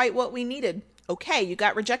wasn't quite what we needed. Okay, you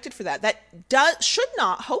got rejected for that. That should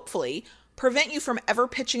not, hopefully, prevent you from ever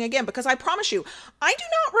pitching again, because I promise you, I do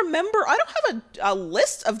not remember. I don't have a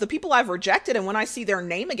list of the people I've rejected, and when I see their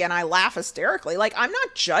name again, I laugh hysterically. Like, I'm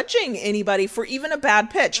not judging anybody for even a bad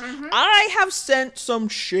pitch. I have sent some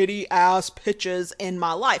shitty ass pitches in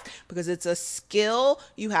my life, because it's a skill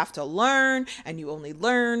you have to learn, and you only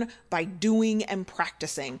learn by doing and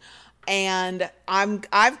practicing. And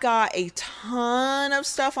I've got a ton of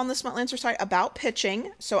stuff on the Smutlancer site about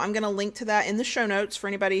pitching, so I'm going to link to that in the show notes for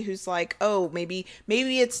anybody who's like, oh, maybe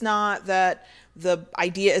it's not that the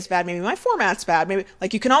idea is bad, maybe my format's bad, maybe,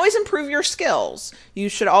 like, you can always improve your skills. You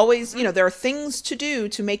should always, there are things to do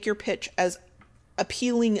to make your pitch as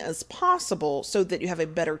appealing as possible so that you have a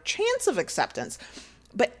better chance of acceptance.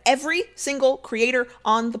 But every single creator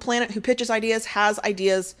on the planet who pitches ideas has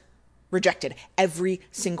ideas rejected. Every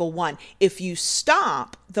single one. If you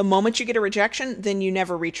stop the moment you get a rejection, then you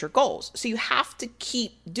never reach your goals. So you have to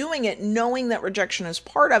keep doing it, knowing that rejection is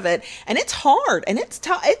part of it. And it's hard, and it's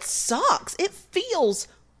tough. It sucks. It feels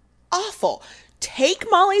awful.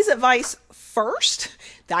 Take Molly's advice first.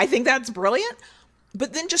 I think that's brilliant.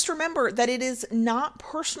 But then just remember that it is not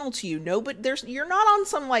personal to you. No, but you're not on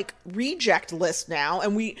some like reject list now,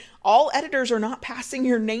 and all editors are not passing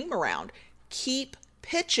your name around. Keep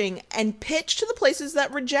pitching, and pitch to the places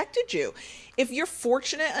that rejected you. If you're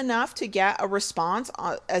fortunate enough to get a response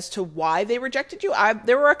as to why they rejected you,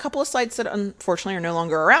 there were a couple of sites that unfortunately are no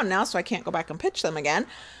longer around now, so I can't go back and pitch them again.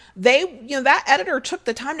 That editor took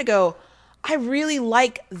the time to go, I really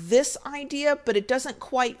like this idea, but it doesn't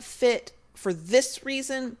quite fit for this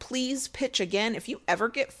reason. Please pitch again. If you ever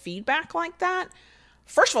get feedback like that,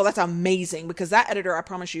 first of all, that's amazing, because that editor, I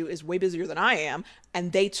promise you, is way busier than I am,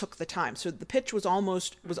 and they took the time. So the pitch was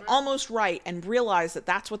almost right, and realized that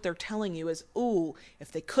that's what they're telling you is, ooh,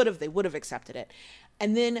 if they could have, they would have accepted it.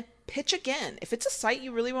 And then pitch again. If it's a site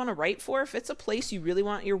you really want to write for, if it's a place you really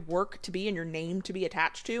want your work to be and your name to be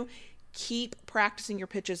attached to, keep practicing your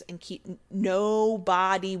pitches, and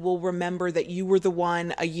nobody will remember that you were the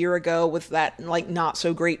one a year ago with that like not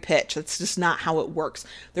so great pitch. That's just not how it works.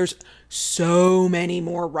 There's so many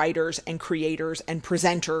more writers and creators and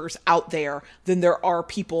presenters out there than there are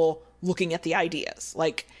people looking at the ideas.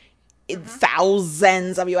 Like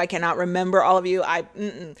thousands of you. I cannot remember all of you. I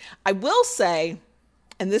will say,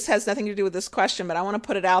 and this has nothing to do with this question, but I want to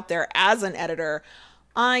put it out there as an editor.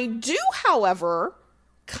 I do, however,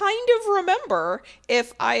 kind of remember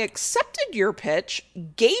if I accepted your pitch,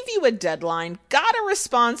 gave you a deadline, got a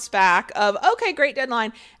response back of, okay, great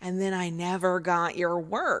deadline, and then I never got your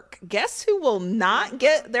work. Guess who will not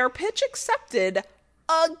get their pitch accepted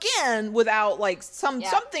again without like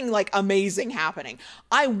something like amazing happening?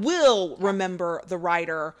 I will remember the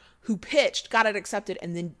writer who pitched, got it accepted,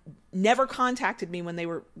 and then never contacted me when they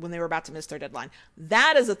were about to miss their deadline.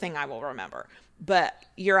 That is a thing I will remember. But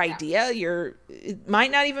your idea, it might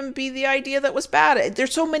not even be the idea that was bad.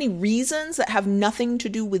 There's so many reasons that have nothing to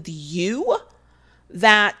do with you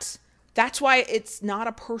that's why it's not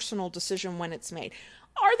a personal decision when it's made.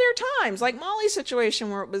 Are there times, like Molly's situation,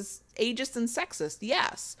 where it was ageist and sexist?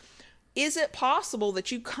 Yes. Is it possible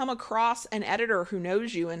that you come across an editor who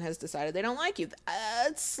knows you and has decided they don't like you?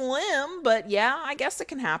 It's slim, but yeah, I guess it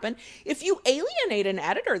can happen. If you alienate an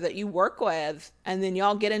editor that you work with and then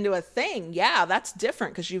y'all get into a thing, yeah, that's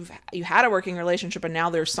different, because you had a working relationship and now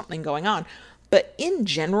there's something going on. But in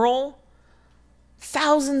general,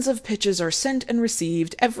 thousands of pitches are sent and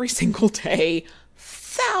received every single day.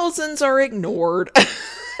 Thousands are ignored.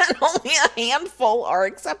 And only a handful are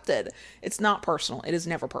accepted. It's not personal. It is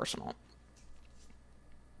never personal.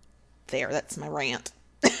 There, that's my rant.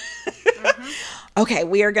 Okay,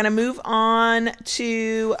 we are going to move on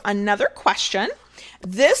to another question.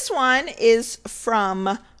 This one is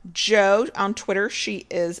from Joe on Twitter. She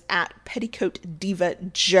is at Petticoat Diva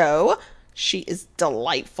Joe. She is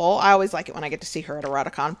delightful. I always like it when I get to see her at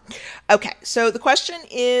Eroticon. Okay, so the question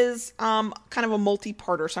is kind of a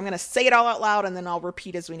multi-parter, so I'm going to say it all out loud and then I'll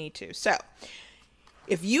repeat as we need to. So,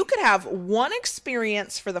 if you could have one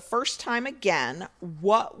experience for the first time again,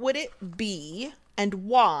 what would it be and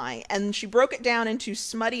why? And she broke it down into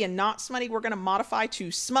smutty and not smutty. We're going to modify to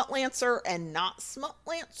Smutlancer and not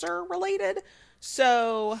Smutlancer related.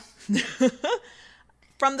 So,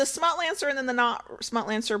 from the Smutlancer and then the not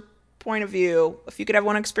Smutlancer point of view, if you could have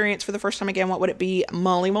one experience for the first time again, what would it be?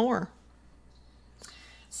 Molly Moore.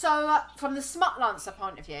 So, from the Smutlancer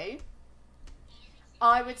point of view,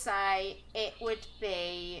 I would say it would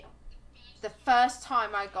be the first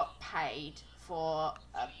time I got paid for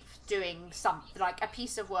doing something, like a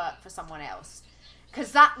piece of work for someone else.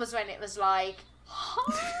 Because that was when it was like,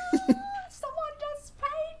 someone just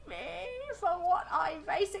paid me for what I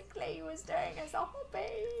basically was doing as a hobby.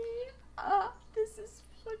 This is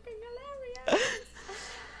fucking hilarious.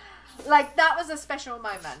 Like, that was a special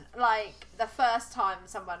moment. Like, the first time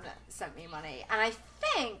someone sent me money. And I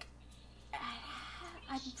think,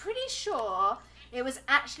 I'm pretty sure it was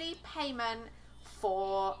actually payment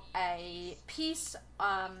for a piece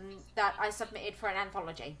that I submitted for an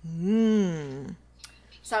anthology.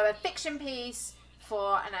 So a fiction piece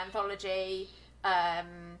for an anthology.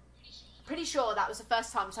 Pretty sure that was the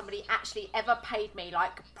first time somebody actually ever paid me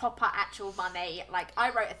like proper actual money. Like, I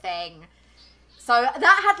wrote a thing. So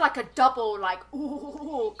that had like a double like,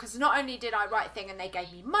 ooh, because not only did I write a thing and they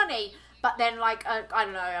gave me money, but then like, I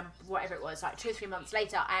don't know, whatever it was, like 2 or 3 months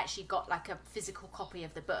later, I actually got like a physical copy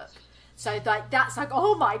of the book. So like, that's like,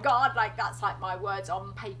 oh my God, like that's like my words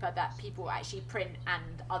on paper that people actually print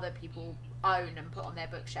and other people own and put on their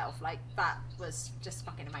bookshelf. Like, that was just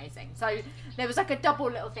fucking amazing. So there was like a double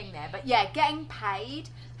little thing there. But yeah, getting paid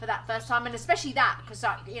for that first time, and especially that, because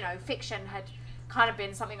like, you know, fiction had kind of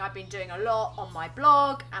been something I've been doing a lot on my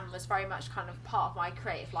blog and was very much kind of part of my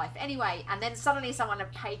creative life anyway. And then suddenly someone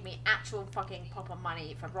had paid me actual fucking proper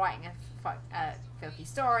money for writing a filthy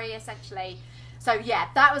story, essentially. So yeah,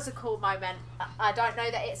 that was a cool moment. I don't know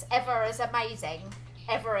that it's ever as amazing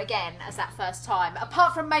ever again as that first time,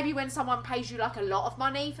 apart from maybe when someone pays you like a lot of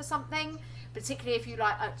money for something, particularly if you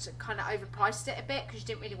like kind of overpriced it a bit because you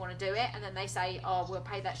didn't really want to do it, and then they say, oh, we'll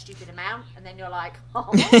pay that stupid amount, and then you're like,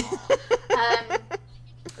 oh.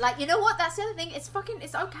 Like, you know what, that's the other thing, it's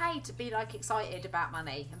okay to be like excited about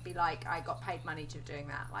money and be like, I got paid money to doing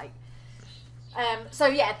that. Like, so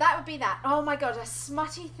yeah, that would be that. Oh my God, a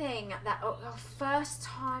smutty thing that first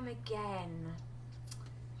time again.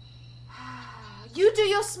 You do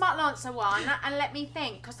your Smutlancer one and let me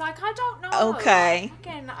think, because like, I don't know. Okay.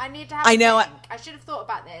 Again, I need to have I know. think. I should have thought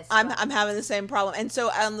about this. I'm having the same problem. And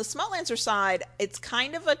so on the Smutlancer side, it's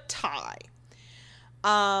kind of a tie.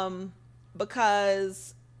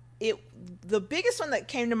 Because the biggest one that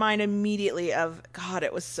came to mind immediately of, God,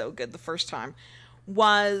 it was so good the first time,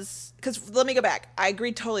 was, because let me go back. I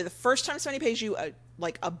agree totally. The first time somebody pays you a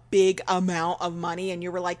big amount of money and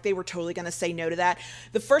you were like, they were totally going to say no to that.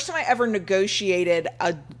 The first time I ever negotiated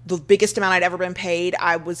the biggest amount I'd ever been paid,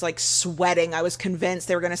 I was like sweating. I was convinced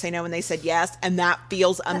they were going to say no and they said yes. And that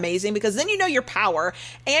feels amazing because then you know your power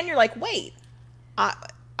and you're like, wait, the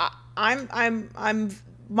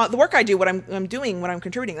work I do, what I'm doing, what I'm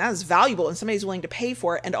contributing, that is valuable and somebody's willing to pay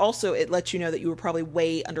for it. And also it lets you know that you were probably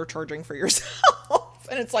way undercharging for yourself.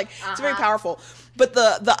 And it's like, it's very powerful. But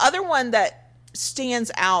the other one that stands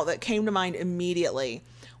out that came to mind immediately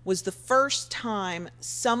was the first time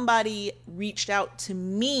somebody reached out to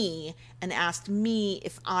me and asked me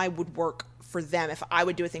if I would work for them, if I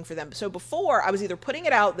would do a thing for them. So before, I was either putting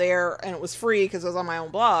it out there and it was free because it was on my own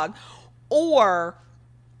blog, or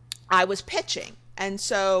I was pitching. And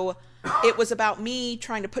so it was about me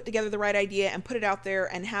trying to put together the right idea and put it out there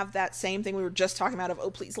and have that same thing we were just talking about of,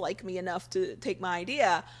 oh, please like me enough to take my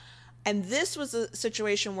idea. And this was a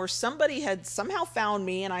situation where somebody had somehow found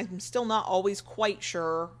me, and I'm still not always quite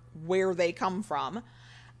sure where they come from.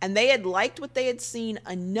 And they had liked what they had seen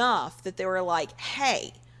enough that they were like,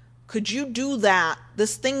 hey, could you do that?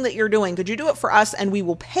 This thing that you're doing, could you do it for us and we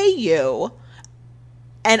will pay you?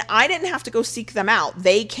 And I didn't have to go seek them out.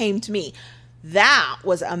 They came to me. That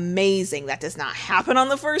was amazing. That does not happen on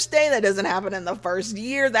the first day. That doesn't happen in the first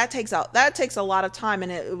year. That takes a lot of time.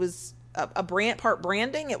 And it was a part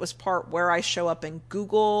branding. It was part where I show up in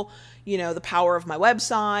Google, you know, the power of my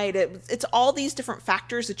website. It's all these different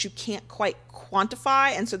factors that you can't quite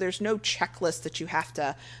quantify. And so there's no checklist that you have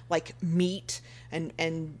to like meet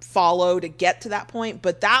and follow to get to that point.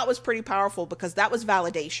 But that was pretty powerful because that was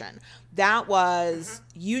validation. That was,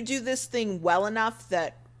 you do this thing well enough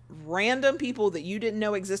that random people that you didn't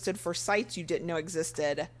know existed for sites you didn't know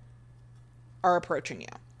existed are approaching you.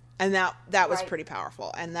 And that was Right. pretty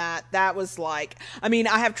powerful. And that was like, I mean,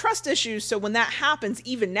 I have trust issues, so when that happens,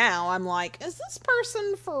 even now, I'm like, is this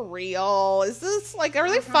person for real? Is this like, are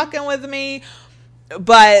they Mm-hmm. fucking with me?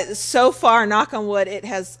 But so far, knock on wood, it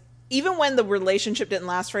has, even when the relationship didn't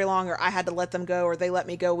last very long, or I had to let them go, or they let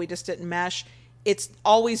me go, we just didn't mesh. It's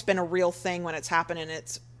always been a real thing when it's happened, and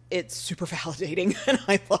it's super validating, and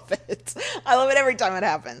I love it. I love it every time it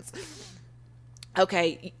happens.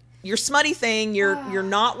 Okay, your smutty thing, your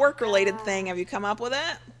not Oh, work related thing. God. Have you come up with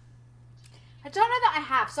it? I don't know that I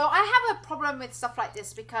have. So I have a problem with stuff like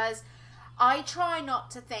this because I try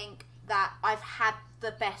not to think that I've had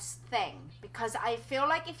the best thing, because I feel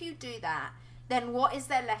like if you do that, then what is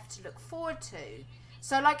there left to look forward to?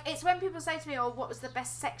 So, like, it's when people say to me, oh, what was the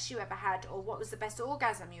best sex you ever had? Or what was the best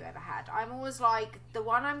orgasm you ever had? I'm always like, the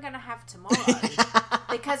one I'm going to have tomorrow.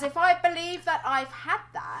 Because if I believe that I've had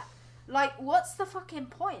that, like, what's the fucking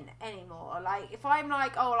point anymore? Like, if I'm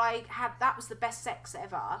like, oh, I had, that was the best sex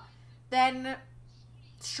ever, then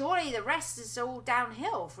surely the rest is all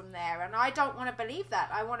downhill from there. And I don't want to believe that.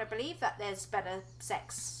 I want to believe that there's better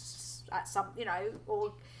sex at some,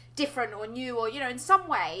 or different or new, or in some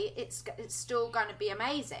way it's still going to be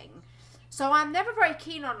amazing. So I'm never very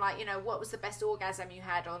keen on, like, what was the best orgasm you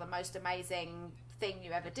had or the most amazing thing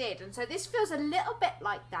you ever did. And so this feels a little bit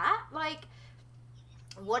like that. Like,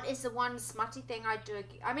 what is the one smutty thing I'd do?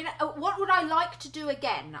 I mean, what would I like to do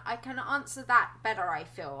again? I can answer that better, I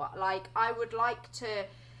feel. Like, I would like to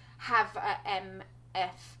have a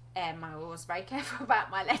MFM. I was very careful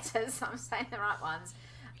about my letters. I'm saying the right ones.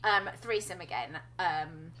 Threesome again.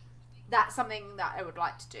 That's something that I would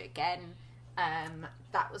like to do again.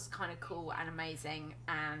 That was kind of cool and amazing.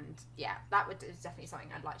 And yeah, is definitely something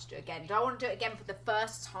I'd like to do again. Do I want to do it again for the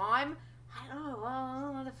first time? I don't know.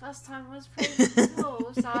 Well, the first time was pretty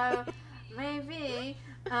cool, so maybe.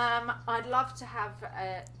 I'd love to have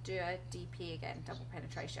do a DP again, double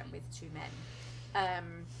penetration with two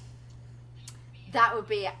men. That would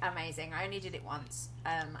be amazing. I only did it once,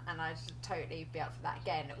 and I'd totally be up for that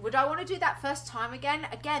again. Would I want to do that first time again?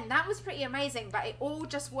 Again, that was pretty amazing, but it all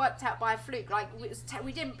just worked out by a fluke. Like,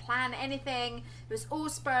 we didn't plan anything. It was all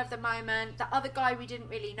spur of the moment. The other guy, we didn't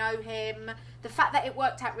really know him. The fact that it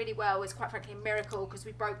worked out really well was, quite frankly, a miracle, because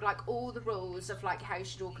we broke, like, all the rules of, like, how you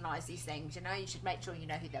should organise these things. You should make sure you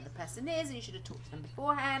know who the other person is, and you should have talked to them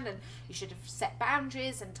beforehand, and you should have set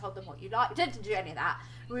boundaries and told them what you like. We didn't do any of that.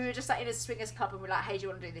 We were just, like, in a swingers club, and we were like, hey, do you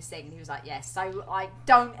want to do this thing? And he was like, yes. So, like,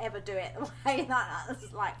 don't ever do it the way that.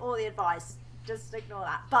 That's, like, all the advice. Just ignore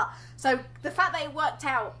that. But, so, the fact that it worked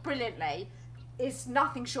out brilliantly is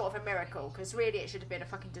nothing short of a miracle, because really it should have been a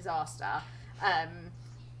fucking disaster.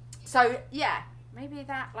 So, yeah, maybe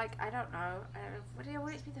that, like, I don't know. Would I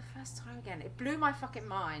want it to be the first time again? It blew my fucking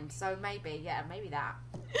mind. So maybe that.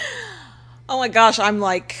 Oh my gosh, I'm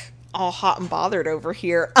like all hot and bothered over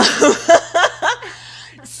here.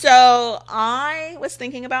 So I was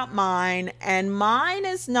thinking about mine, and mine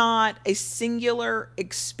is not a singular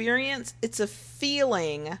experience. It's a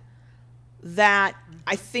feeling that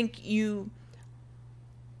I think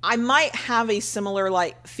I might have a similar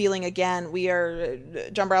like feeling again.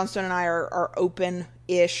 John Brownstone and I are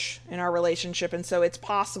open-ish in our relationship, and so it's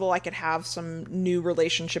possible I could have some new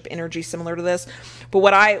relationship energy similar to this. But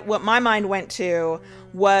what my mind went to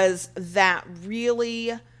was that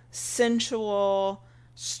really sensual,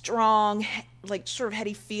 strong, like sort of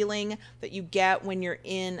heady feeling that you get when you're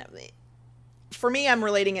in. For me, I'm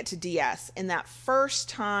relating it to DS. In that first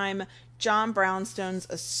time John Brownstone's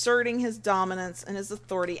asserting his dominance and his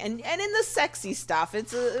authority, and in the sexy stuff,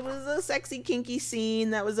 it was a sexy kinky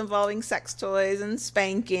scene that was involving sex toys and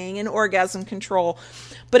spanking and orgasm control.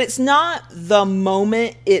 But it's not the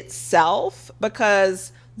moment itself,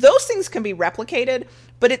 because those things can be replicated,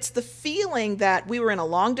 but it's the feeling that we were in a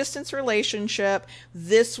long distance relationship.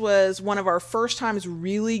 This was one of our first times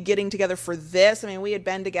really getting together for this. I mean, we had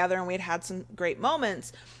been together and we had some great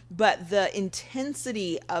moments, but the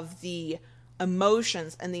intensity of the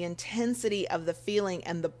emotions and the intensity of the feeling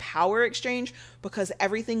and the power exchange, because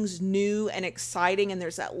everything's new and exciting, and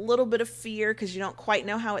there's that little bit of fear because you don't quite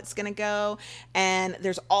know how it's going to go, and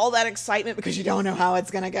there's all that excitement because you don't know how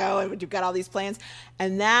it's going to go, and you've got all these plans,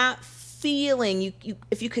 and that feeling, you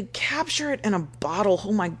if you could capture it in a bottle,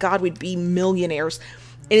 oh my God, we'd be millionaires.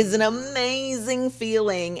 It is an amazing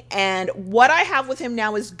feeling, and what I have with him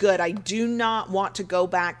now is good. I do not want to go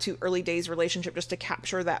back to early days relationship just to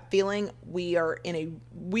capture that feeling. We are in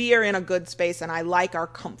a good space, and I like our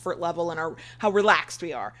comfort level and how relaxed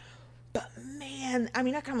we are. But man, I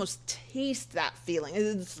mean, I can almost taste that feeling.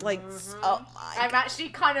 It's like, oh my I'm God. actually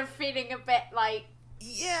kind of feeling a bit like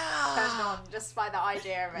turned Yeah. on just by the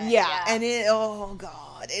idea of it. Yeah. And oh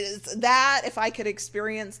God, it is that if I could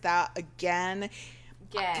experience that again,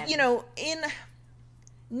 Again. you know, in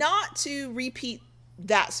not to repeat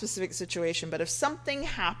that specific situation, but if something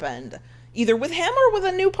happened either with him or with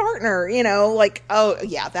a new partner, you know, like, oh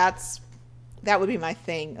yeah, that would be my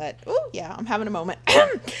thing. That, oh yeah, I'm having a moment.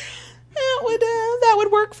 That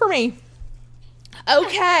would work for me.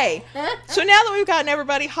 Okay, so now that we've gotten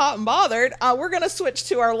everybody hot and bothered, we're going to switch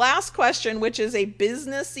to our last question, which is a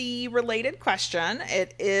businessy related question.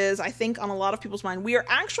 It is, I think, on a lot of people's mind. We are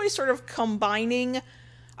actually sort of combining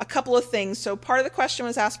a couple of things. So part of the question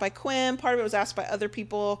was asked by Quinn, part of it was asked by other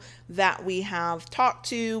people that we have talked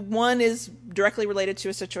to. One is directly related to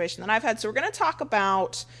a situation that I've had. So we're going to talk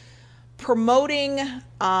about promoting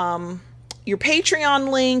your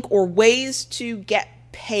Patreon link or ways to get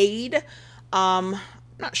paid. I'm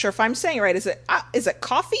not sure if I'm saying it right. Is it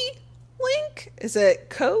Coffee Link? Is it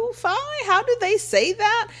Ko-Fi? How do they say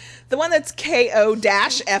that? The one that's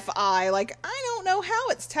Ko-Fi. Like, I don't know how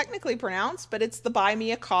it's technically pronounced, but it's the Buy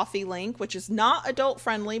Me a Coffee link, which is not adult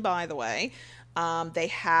friendly, by the way. They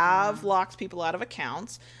have locked people out of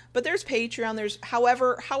accounts. But there's Patreon. There's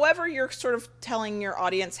however you're sort of telling your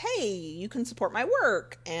audience, hey, you can support my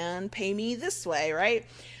work and pay me this way, right?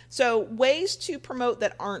 So ways to promote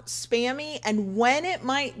that aren't spammy, and when it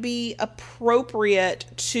might be appropriate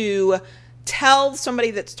to tell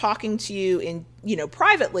somebody that's talking to you in, you know,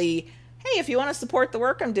 privately, hey, if you want to support the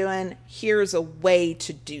work I'm doing, here's a way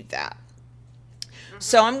to do that.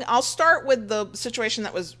 So I'll start with the situation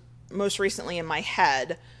that was most recently in my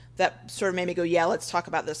head that sort of made me go, yeah, let's talk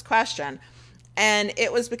about this question. And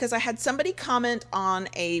it was because I had somebody comment on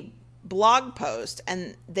a blog post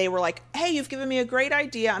and they were like, hey, you've given me a great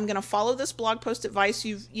idea. I'm going to follow this blog post advice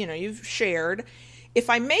you've shared. If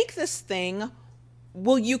I make this thing,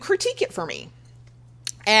 will you critique it for me?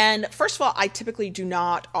 And first of all, I typically do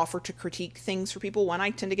not offer to critique things for people. One, I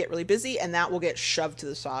tend to get really busy and that will get shoved to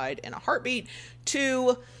the side in a heartbeat.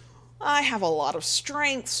 Two, I have a lot of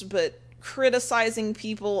strengths, but criticizing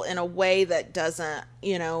people in a way that doesn't,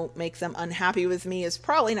 make them unhappy with me is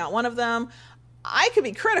probably not one of them. I could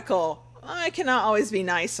be critical. I cannot always be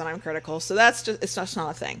nice when I'm critical. So it's just not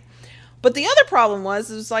a thing. But the other problem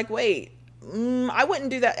was like, wait, I wouldn't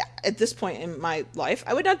do that at this point in my life.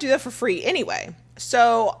 I would not do that for free anyway.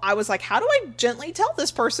 So I was like, how do I gently tell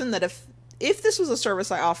this person that if this was a service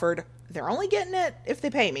I offered, they're only getting it if they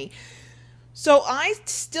pay me. So I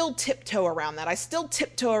still tiptoe around that. I still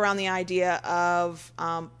tiptoe around the idea of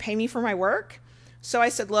pay me for my work. So I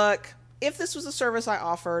said, look, if this was a service I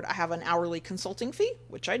offered, I have an hourly consulting fee,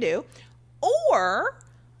 which I do. Or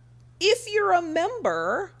if you're a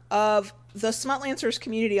member of the Smutlancers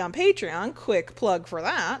community on Patreon, quick plug for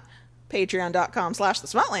that,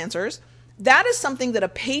 patreon.com/thesmutlancers, that is something that a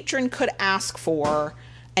patron could ask for.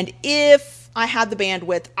 And if I had the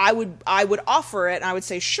bandwidth, I would offer it. And I would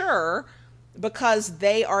say, sure, because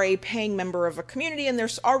they are a paying member of a community and they're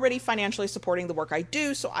already financially supporting the work I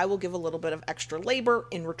do. So I will give a little bit of extra labor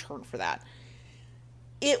in return for that.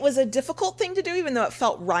 It was a difficult thing to do, even though it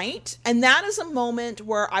felt right. And that is a moment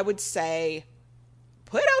where I would say,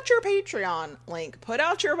 put out your Patreon link, put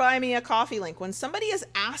out your Buy Me a Coffee link. When somebody is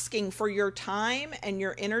asking for your time and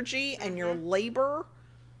your energy and your labor,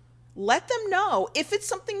 let them know if it's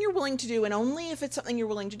something you're willing to do, and only if it's something you're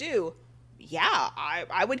willing to do. Yeah,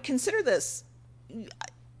 I would consider this,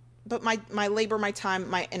 but my labor, my time,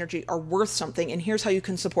 my energy are worth something, and here's how you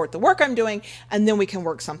can support the work I'm doing, and then we can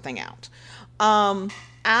work something out.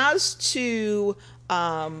 As to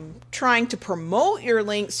trying to promote your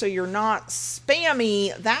link so you're not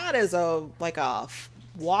spammy, that is a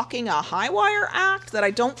walking a high wire act that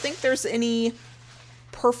I don't think there's any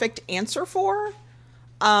perfect answer for.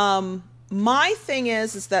 My thing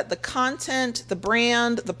is that the content, the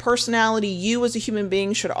brand, the personality, you as a human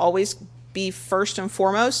being should always be first and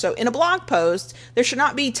foremost. So in a blog post, there should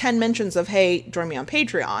not be 10 mentions of, hey, join me on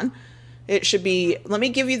Patreon. It should be, let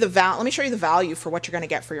me show you the value for what you're going to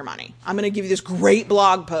get for your money. I'm going to give you this great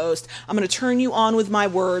blog post. I'm going to turn you on with my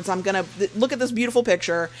words. I'm going to look at this beautiful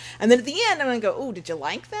picture. And then at the end, I'm going to go, oh, did you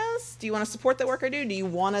like this? Do you want to support the work I do? Do you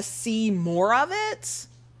want to see more of it?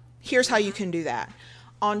 Here's how you can do that.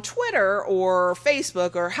 On Twitter or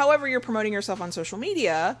Facebook or however you're promoting yourself on social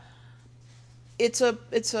media, it's a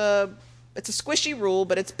squishy rule,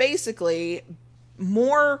 but it's basically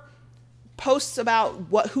more posts about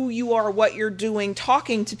who you are, what you're doing,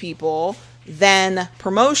 talking to people than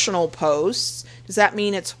promotional posts. Does that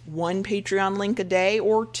mean it's one Patreon link a day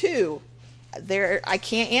or two? I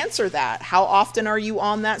can't answer that. How often are you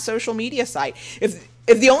on that social media site?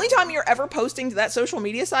 If the only time you're ever posting to that social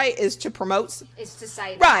media site is to promote, Is to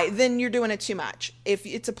say that. right, then you're doing it too much. If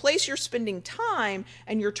it's a place you're spending time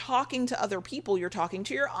and you're talking to other people, you're talking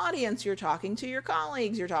to your audience, you're talking to your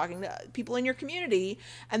colleagues, you're talking to people in your community,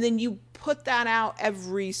 and then you put that out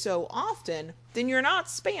every so often, then you're not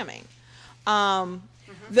spamming.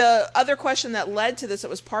 The other question that led to this, that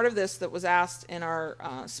was part of this, that was asked in our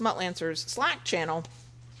Smutlancers Slack channel,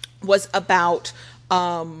 was about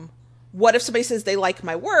what if somebody says they like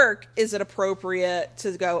my work? Is it appropriate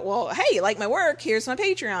to go, well, hey, you like my work? Here's my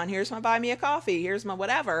Patreon. Here's my buy me a coffee. Here's my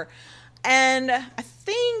whatever. And I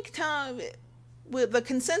think the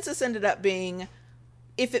consensus ended up being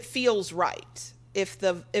if it feels right. If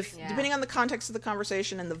depending on the context of the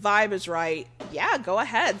conversation and the vibe is right, yeah, go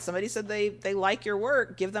ahead. Somebody said they like your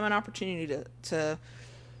work, give them an opportunity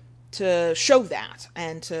to show that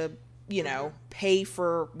and to, pay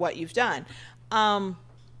for what you've done.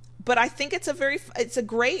 But I think it's a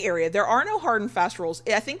gray area. There are no hard and fast rules.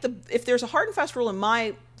 I think if there's a hard and fast rule in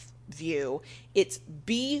my view, it's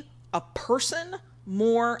be a person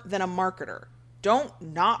more than a marketer. Don't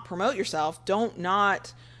not promote yourself. Don't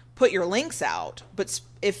not put your links out. But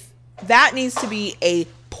if that needs to be a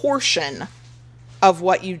portion of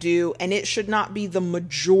what you do, and it should not be the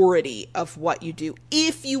majority of what you do,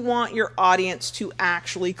 if you want your audience to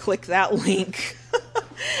actually click that link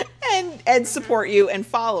and support you and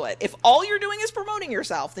follow it. If all you're doing is promoting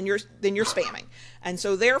yourself, then you're spamming. And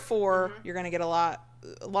so therefore you're going to get a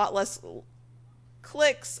lot less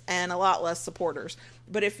clicks and a lot less supporters.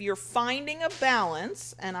 But if you're finding a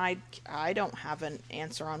balance, and I don't have an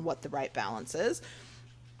answer on what the right balance is,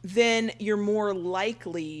 then you're more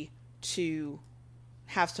likely to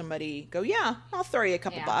have somebody go, yeah, I'll throw you a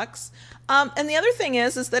couple bucks. And the other thing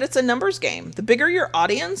is that it's a numbers game. The bigger your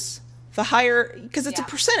audience, the higher, because it's a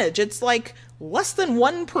percentage. It's like less than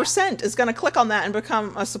 1% is going to click on that and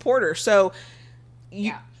become a supporter. So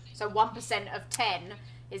So 1% of 10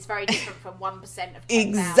 is very different from 1% of 10,000.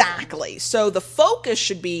 Exactly. So the focus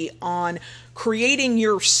should be on creating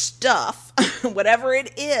your stuff, whatever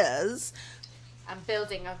it is, and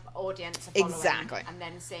building an audience, a following, exactly, and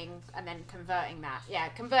then converting that. Yeah,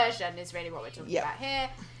 conversion is really what we're talking about here.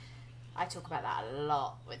 I talk about that a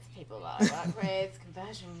lot with people that I work with.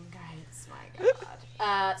 Conversion rates, my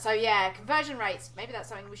God. So yeah, conversion rates. Maybe that's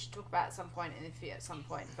something we should talk about at some point in the future. At some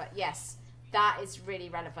point, but yes, that is really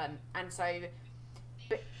relevant. And so,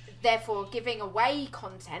 but therefore, giving away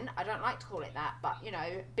content. I don't like to call it that, but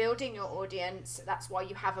building your audience. That's why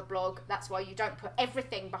you have a blog. That's why you don't put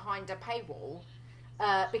everything behind a paywall.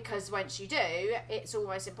 Because once you do, it's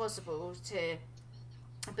almost impossible to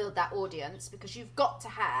build that audience, because you've got to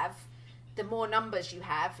have the more numbers you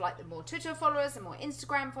have, like the more Twitter followers, the more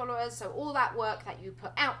Instagram followers, so all that work that you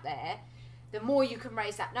put out there, the more you can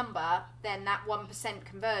raise that number, then that 1%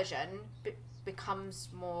 conversion becomes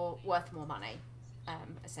worth more money,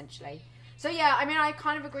 essentially. So yeah, I mean, I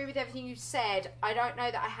kind of agree with everything you said. I don't know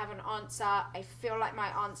that I have an answer. I feel like my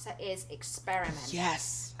answer is experiment.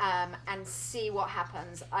 Yes. And see what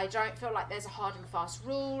happens. I don't feel like there's a hard and fast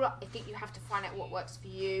rule. I think you have to find out what works for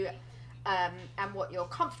you, and what you're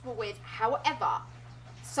comfortable with. However,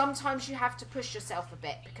 sometimes you have to push yourself a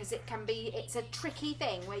bit, because it's a tricky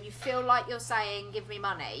thing where you feel like you're saying, give me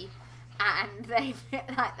money, and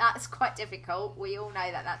that's quite difficult. We all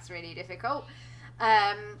know that that's really difficult.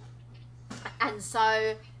 And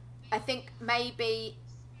so I think maybe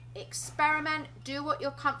experiment, do what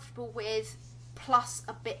you're comfortable with, plus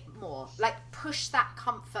a bit more. Like, push that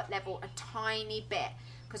comfort level a tiny bit.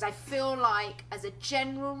 Because I feel like, as a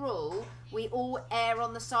general rule, we all err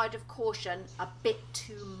on the side of caution a bit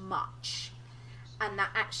too much. And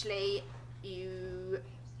that actually you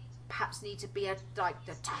perhaps need to be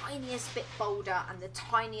the tiniest bit bolder and the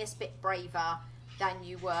tiniest bit braver than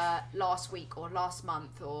you were last week or last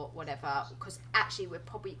month or whatever, because actually we're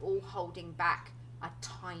probably all holding back a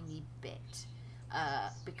tiny bit,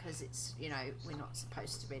 because it's, we're not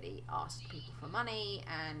supposed to really ask people for money,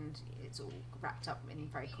 and it's all wrapped up in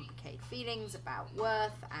very complicated feelings about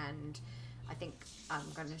worth. And I think I'm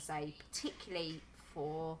going to say, particularly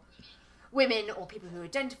for women or people who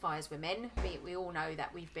identify as women, we all know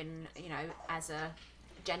that we've been, as a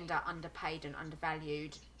gender, underpaid and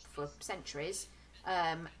undervalued for centuries.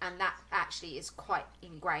 And that actually is quite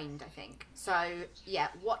ingrained, I think. So yeah,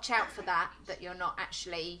 watch out for that you're not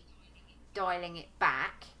actually dialing it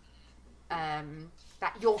back,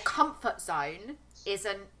 that your comfort zone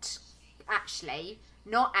isn't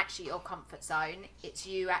not actually your comfort zone. It's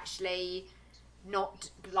you actually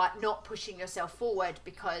not pushing yourself forward,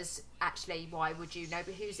 because actually, why would you?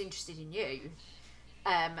 Nobody who's interested in you.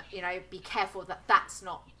 Be careful that that's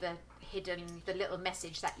not the little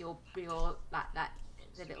message that your that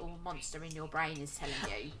the little monster in your brain is telling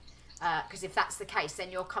you. Because if that's the case,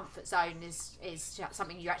 then your comfort zone is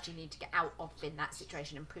something you actually need to get out of in that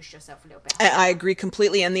situation and push yourself a little bit harder. I agree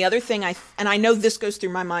completely. And the other thing I know this goes through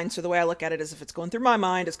my mind, so the way I look at it is, if it's going through my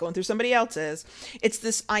mind, it's going through somebody else's. It's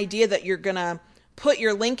this idea that you're going to put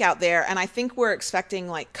your link out there. And I think we're expecting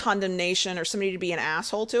like condemnation or somebody to be an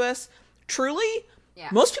asshole to us. Truly,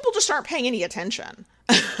 most people just aren't paying any attention.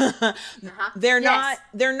 They're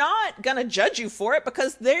not gonna judge you for it,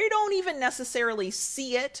 because they don't even necessarily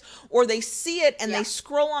see it, or they see it and they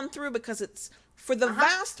scroll on through, because it's, for the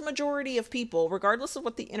vast majority of people, regardless of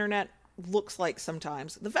what the internet looks like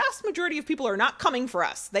sometimes, the vast majority of people are not coming for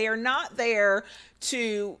us. They are not there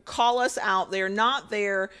to call us out. They are not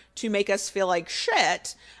there to make us feel like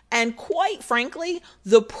shit. And quite frankly,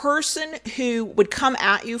 the person who would come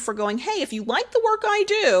at you for going, hey, if you like the work I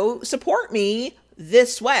do, support me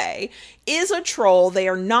this way, is a troll. They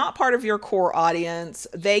are not part of your core audience.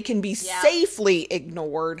 They can be safely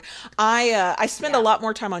ignored. I spend a lot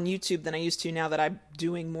more time on YouTube than I used to, now that I'm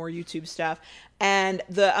doing more YouTube stuff. And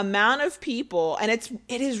the amount of people, and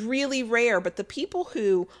it is really rare, but the people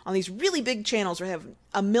who on these really big channels who have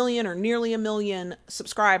 1 million or nearly 1 million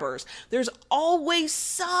subscribers, there's always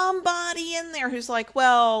somebody in there who's like,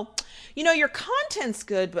 well, your content's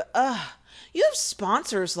good, but you have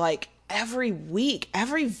sponsors like every week,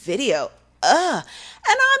 every video. And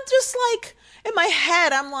I'm just like, in my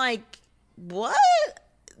head, I'm like, what?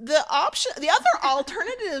 The other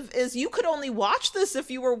alternative is you could only watch this if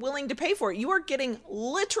you were willing to pay for it. You are getting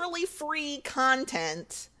literally free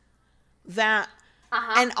content that,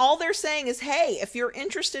 and all they're saying is, hey, if you're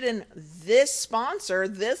interested in this sponsor,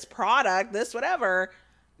 this product, this whatever,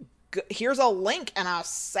 here's a link and a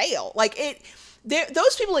sale. Like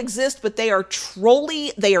those people exist, but they are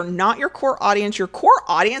trolly. They are not your core audience. Your core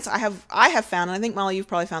audience, I have found, and I think Molly, you've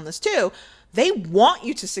probably found this too, they want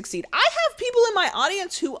you to succeed. I have people in my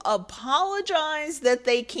audience who apologize that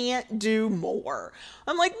they can't do more.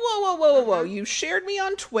 I'm like, whoa. You shared me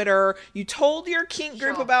on Twitter. You told your kink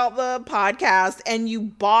group about the podcast, and you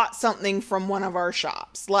bought something from one of our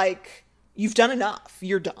shops. Like, you've done enough.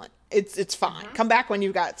 You're done. It's fine. Come back when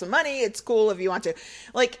you've got some money. It's cool if you want to.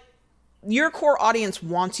 Like, your core audience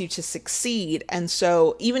wants you to succeed. And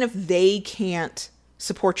so even if they can't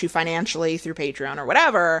support you financially through Patreon or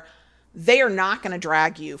whatever, they are not going to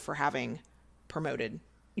drag you for having promoted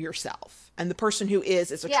yourself. And the person who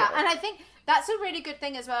is a troll. Yeah, and I think that's a really good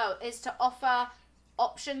thing as well, is to offer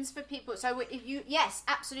options for people. So if you, yes,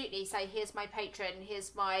 absolutely say, here's my Patreon,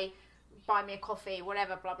 here's my buy me a coffee,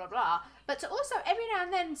 whatever, blah, blah, blah. But to also every now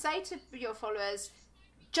and then say to your followers,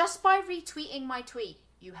 just by retweeting my tweet,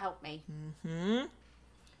 you help me. Mm-hmm.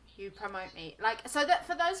 You promote me. Like, so that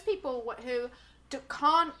for those people who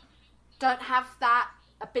don't have that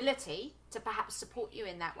ability to perhaps support you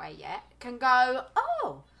in that way yet, can go,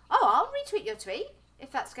 oh, I'll retweet your tweet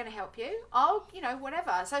if that's going to help you. I'll,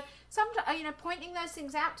 whatever. So sometimes, pointing those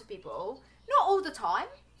things out to people, not all the time,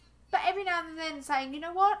 but every now and then saying, you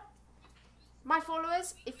know what, my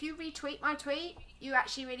followers, if you retweet my tweet, you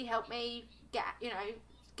actually really help me get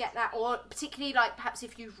that. Or particularly, like, perhaps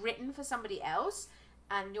if you've written for somebody else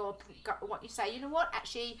and what you say, you know what,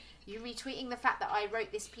 actually, you retweeting the fact that I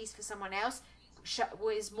wrote this piece for someone else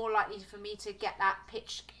was more likely for me to get that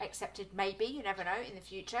pitch accepted, maybe, you never know, in the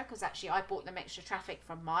future, because actually I bought them extra traffic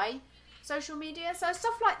from my social media. So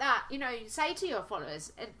stuff like that, say to your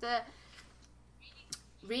followers,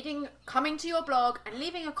 coming to your blog and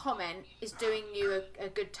leaving a comment is doing you a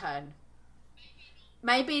good turn.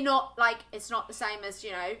 Maybe not, like, it's not the same as,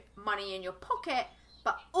 money in your pocket,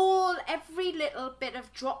 but every little bit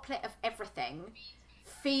of droplet of everything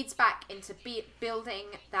feeds back into building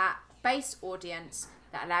that base audience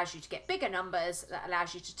that allows you to get bigger numbers, that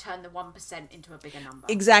allows you to turn the 1% into a bigger number.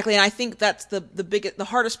 Exactly. And I think that's the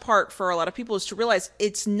hardest part for a lot of people, is to realize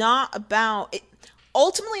it's not about it.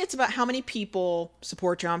 Ultimately, it's about how many people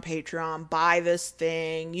support you on Patreon, buy this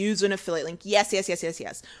thing, use an affiliate link. Yes.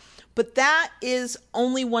 But that is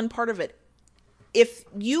only one part of it. If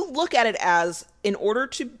you look at it as, in order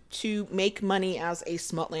to make money as a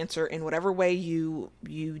smutlancer in whatever way you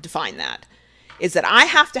define that, is that I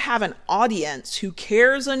have to have an audience who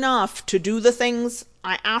cares enough to do the things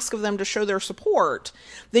I ask of them to show their support,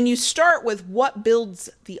 then you start with what builds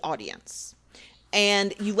the audience.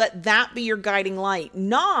 And you let that be your guiding light,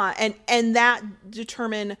 and that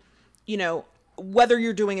determine, whether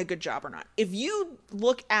you're doing a good job or not. If you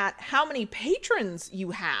look at how many patrons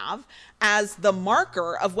you have as the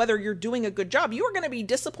marker of whether you're doing a good job, you are going to be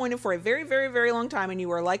disappointed for a very, very, very long time, and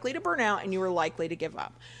you are likely to burn out, and you are likely to give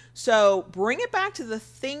up. So bring it back to the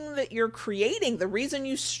thing that you're creating, the reason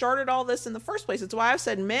you started all this in the first place. It's why I've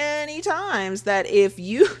said many times that if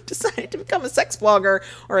you decided to become a sex blogger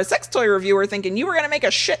or a sex toy reviewer thinking you were going to make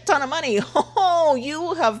a shit ton of money, oh,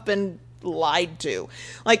 you have been lied to.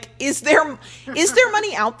 Like, is there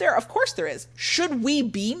money out there? Of course there is. Should we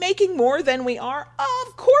be making more than we are?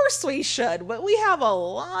 Of course we should. But we have a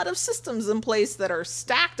lot of systems in place that are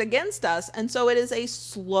stacked against us. And so it is a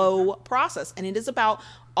slow process. And it is about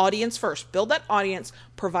audience first. Build that audience,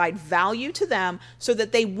 provide value to them so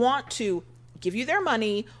that they want to give you their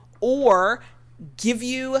money or give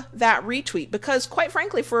you that retweet, because quite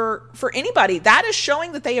frankly, for anybody, that is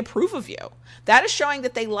showing that they approve of you. That is showing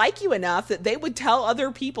that they like you enough that they would tell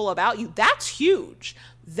other people about you. That's huge.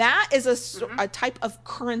 That is a type of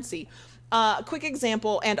currency. A quick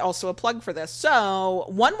example and also a plug for this. So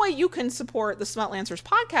one way you can support the Smut Lancers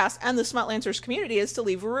podcast and the Smut Lancers community is to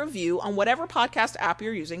leave a review on whatever podcast app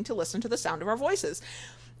you're using to listen to the sound of our voices.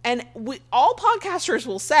 And all podcasters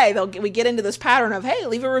will say, we get into this pattern of, hey,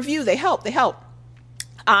 leave a review. They help.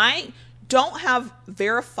 I don't have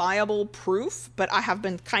verifiable proof, but I have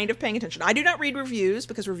been kind of paying attention. I do not read reviews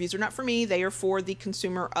because reviews are not for me. They are for the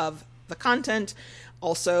consumer of the content.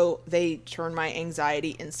 Also, they turn my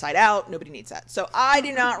anxiety inside out. Nobody needs that. So I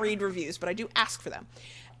do not read reviews, but I do ask for them.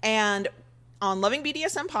 And on Loving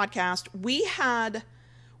BDSM podcast, we had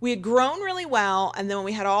grown really well. And then when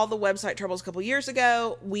we had all the website troubles a couple years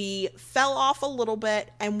ago, we fell off a little bit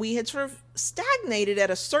and we had sort of stagnated at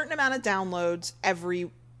a certain amount of downloads every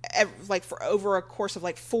like for over a course of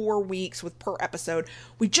like 4 weeks with per episode.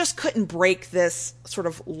 We just couldn't break this sort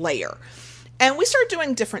of layer. And we started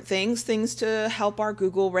doing different things to help our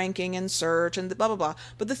Google ranking and search and blah, blah, blah.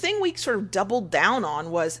 But the thing we sort of doubled down on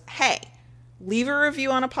was, hey, leave a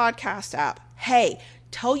review on a podcast app. Hey,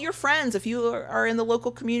 tell your friends if you are in the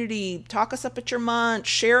local community, talk us up at your munch,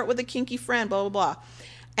 share it with a kinky friend, blah, blah, blah.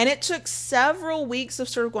 And it took several weeks of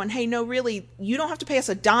sort of going, hey, no, really, you don't have to pay us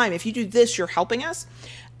a dime. If you do this, you're helping us.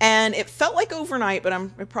 And it felt like overnight, but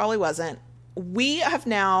it probably wasn't. We have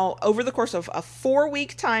now, over the course of a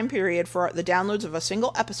 4-week time period for the downloads of a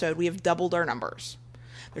single episode, we have doubled our numbers.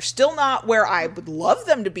 They're still not where I would love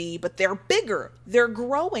them to be, but they're bigger. They're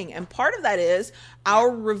growing. And part of that is our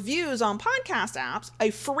reviews on podcast apps, a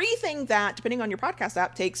free thing that, depending on your podcast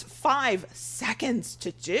app, takes 5 seconds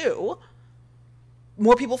to do.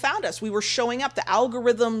 More people found us. We were showing up. The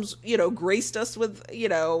algorithms, graced us with,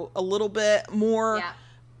 a little bit more,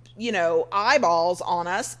 eyeballs on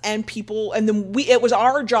us, and then it was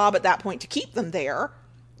our job at that point to keep them there.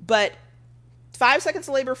 But 5 seconds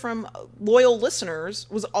of labor from loyal listeners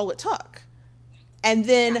was all it took. And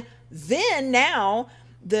then now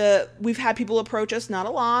we've had people approach us, not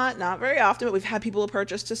a lot, not very often, but we've had people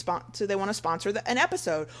approach us to they want to sponsor an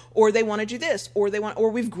episode, or they want to do this, or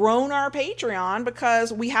we've grown our Patreon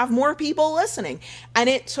because we have more people listening. And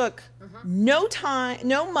it took no time,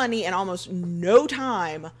 no money, and almost no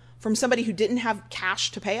time from somebody who didn't have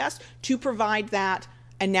cash to pay us to provide that.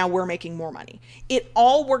 And now we're making more money. It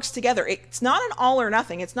all works together. It's not an all or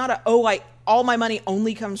nothing. It's not all my money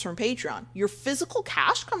only comes from Patreon. Your physical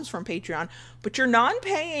cash comes from Patreon, but your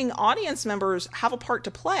non-paying audience members have a part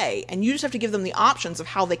to play, and you just have to give them the options of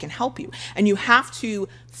how they can help you. And you have to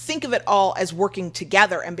think of it all as working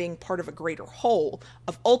together and being part of a greater whole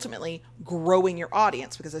of ultimately growing your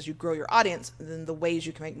audience, because as you grow your audience, then the ways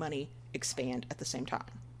you can make money expand at the same time.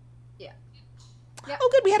 Yep. Oh,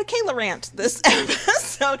 good. We had a Kayla rant this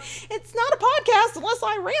episode. It's not a podcast unless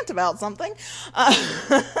I rant about something.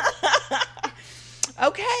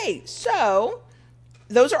 Okay, so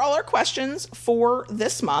those are all our questions for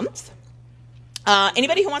this month.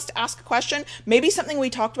 Anybody who wants to ask a question, maybe something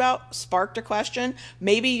we talked about sparked a question.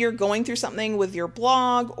 Maybe you're going through something with your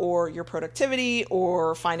blog or your productivity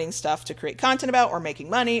or finding stuff to create content about or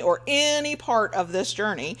making money or any part of this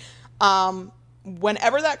journey.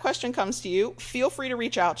 Whenever that question comes to you, feel free to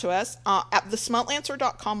reach out to us. At the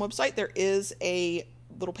smutlancer.com website, there is a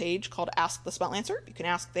little page called Ask the Smutlancer. You can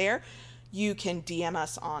ask there. You can DM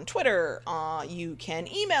us on Twitter. You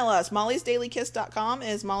can email us. mollysdailykiss.com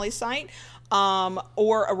is Molly's site.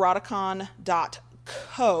 Or eroticon.co.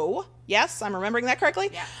 Yes, I'm remembering that correctly.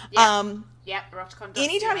 Yeah. Eroticon.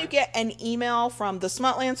 Anytime you get an email from the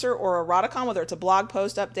Smutlancer or Eroticon, whether it's a blog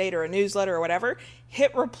post update or a newsletter or whatever,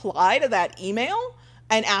 hit reply to that email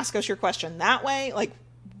and ask us your question. That way, like,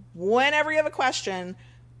 whenever you have a question,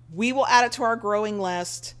 we will add it to our growing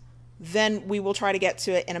list. Then we will try to get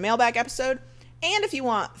to it in a mailbag episode. And if you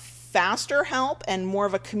want faster help and more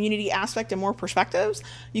of a community aspect and more perspectives,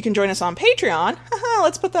 you can join us on Patreon.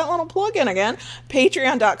 Let's put that little plug in again.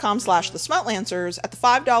 Patreon.com/thesmutlancers. At the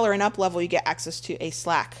 $5 and up level, you get access to a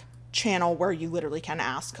Slack channel where you literally can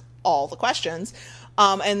ask all the questions,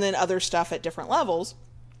 and then other stuff at different levels.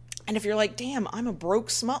 And if you're like, damn, I'm a broke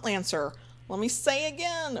Smutlancer, let me say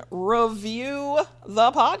again, review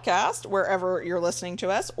the podcast wherever you're listening to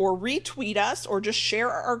us, or retweet us, or just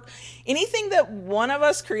share anything that one of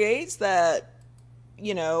us creates that,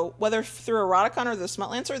 you know, whether through Eroticon or the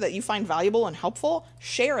Smutlancer, that you find valuable and helpful,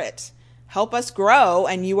 share it. Help us grow,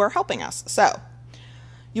 and you are helping us. So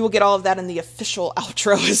you will get all of that in the official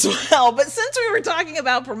outro as well. But since we were talking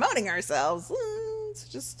about promoting ourselves, let's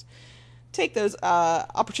just take those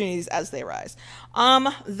opportunities as they arise.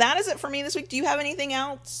 That is it for me this week. Do you have anything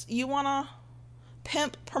else you want to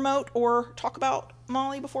pimp, promote, or talk about,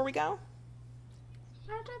 Molly, before we go?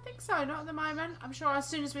 I don't think so. Not at the moment. I'm sure as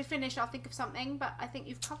soon as we finish, I'll think of something, but I think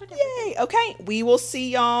you've covered everything. Yay! Okay, we will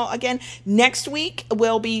see y'all again. Next week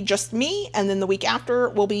will be just me, and then the week after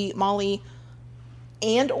will be Molly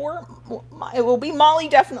or it will be Molly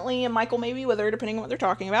definitely, and Michael maybe, whether depending on what they're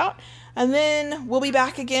talking about. And then we'll be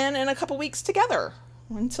back again in a couple weeks together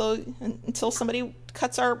until somebody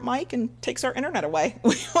cuts our mic and takes our internet away.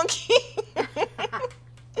 The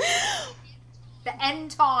end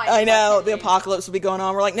time. I know, the apocalypse will be going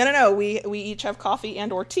on. We're like, no. We each have coffee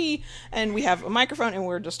and or tea, and we have a microphone, and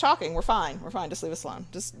we're just talking. We're fine. Just leave us alone.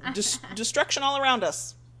 Just destruction all around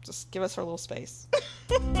us. Just give us our little space.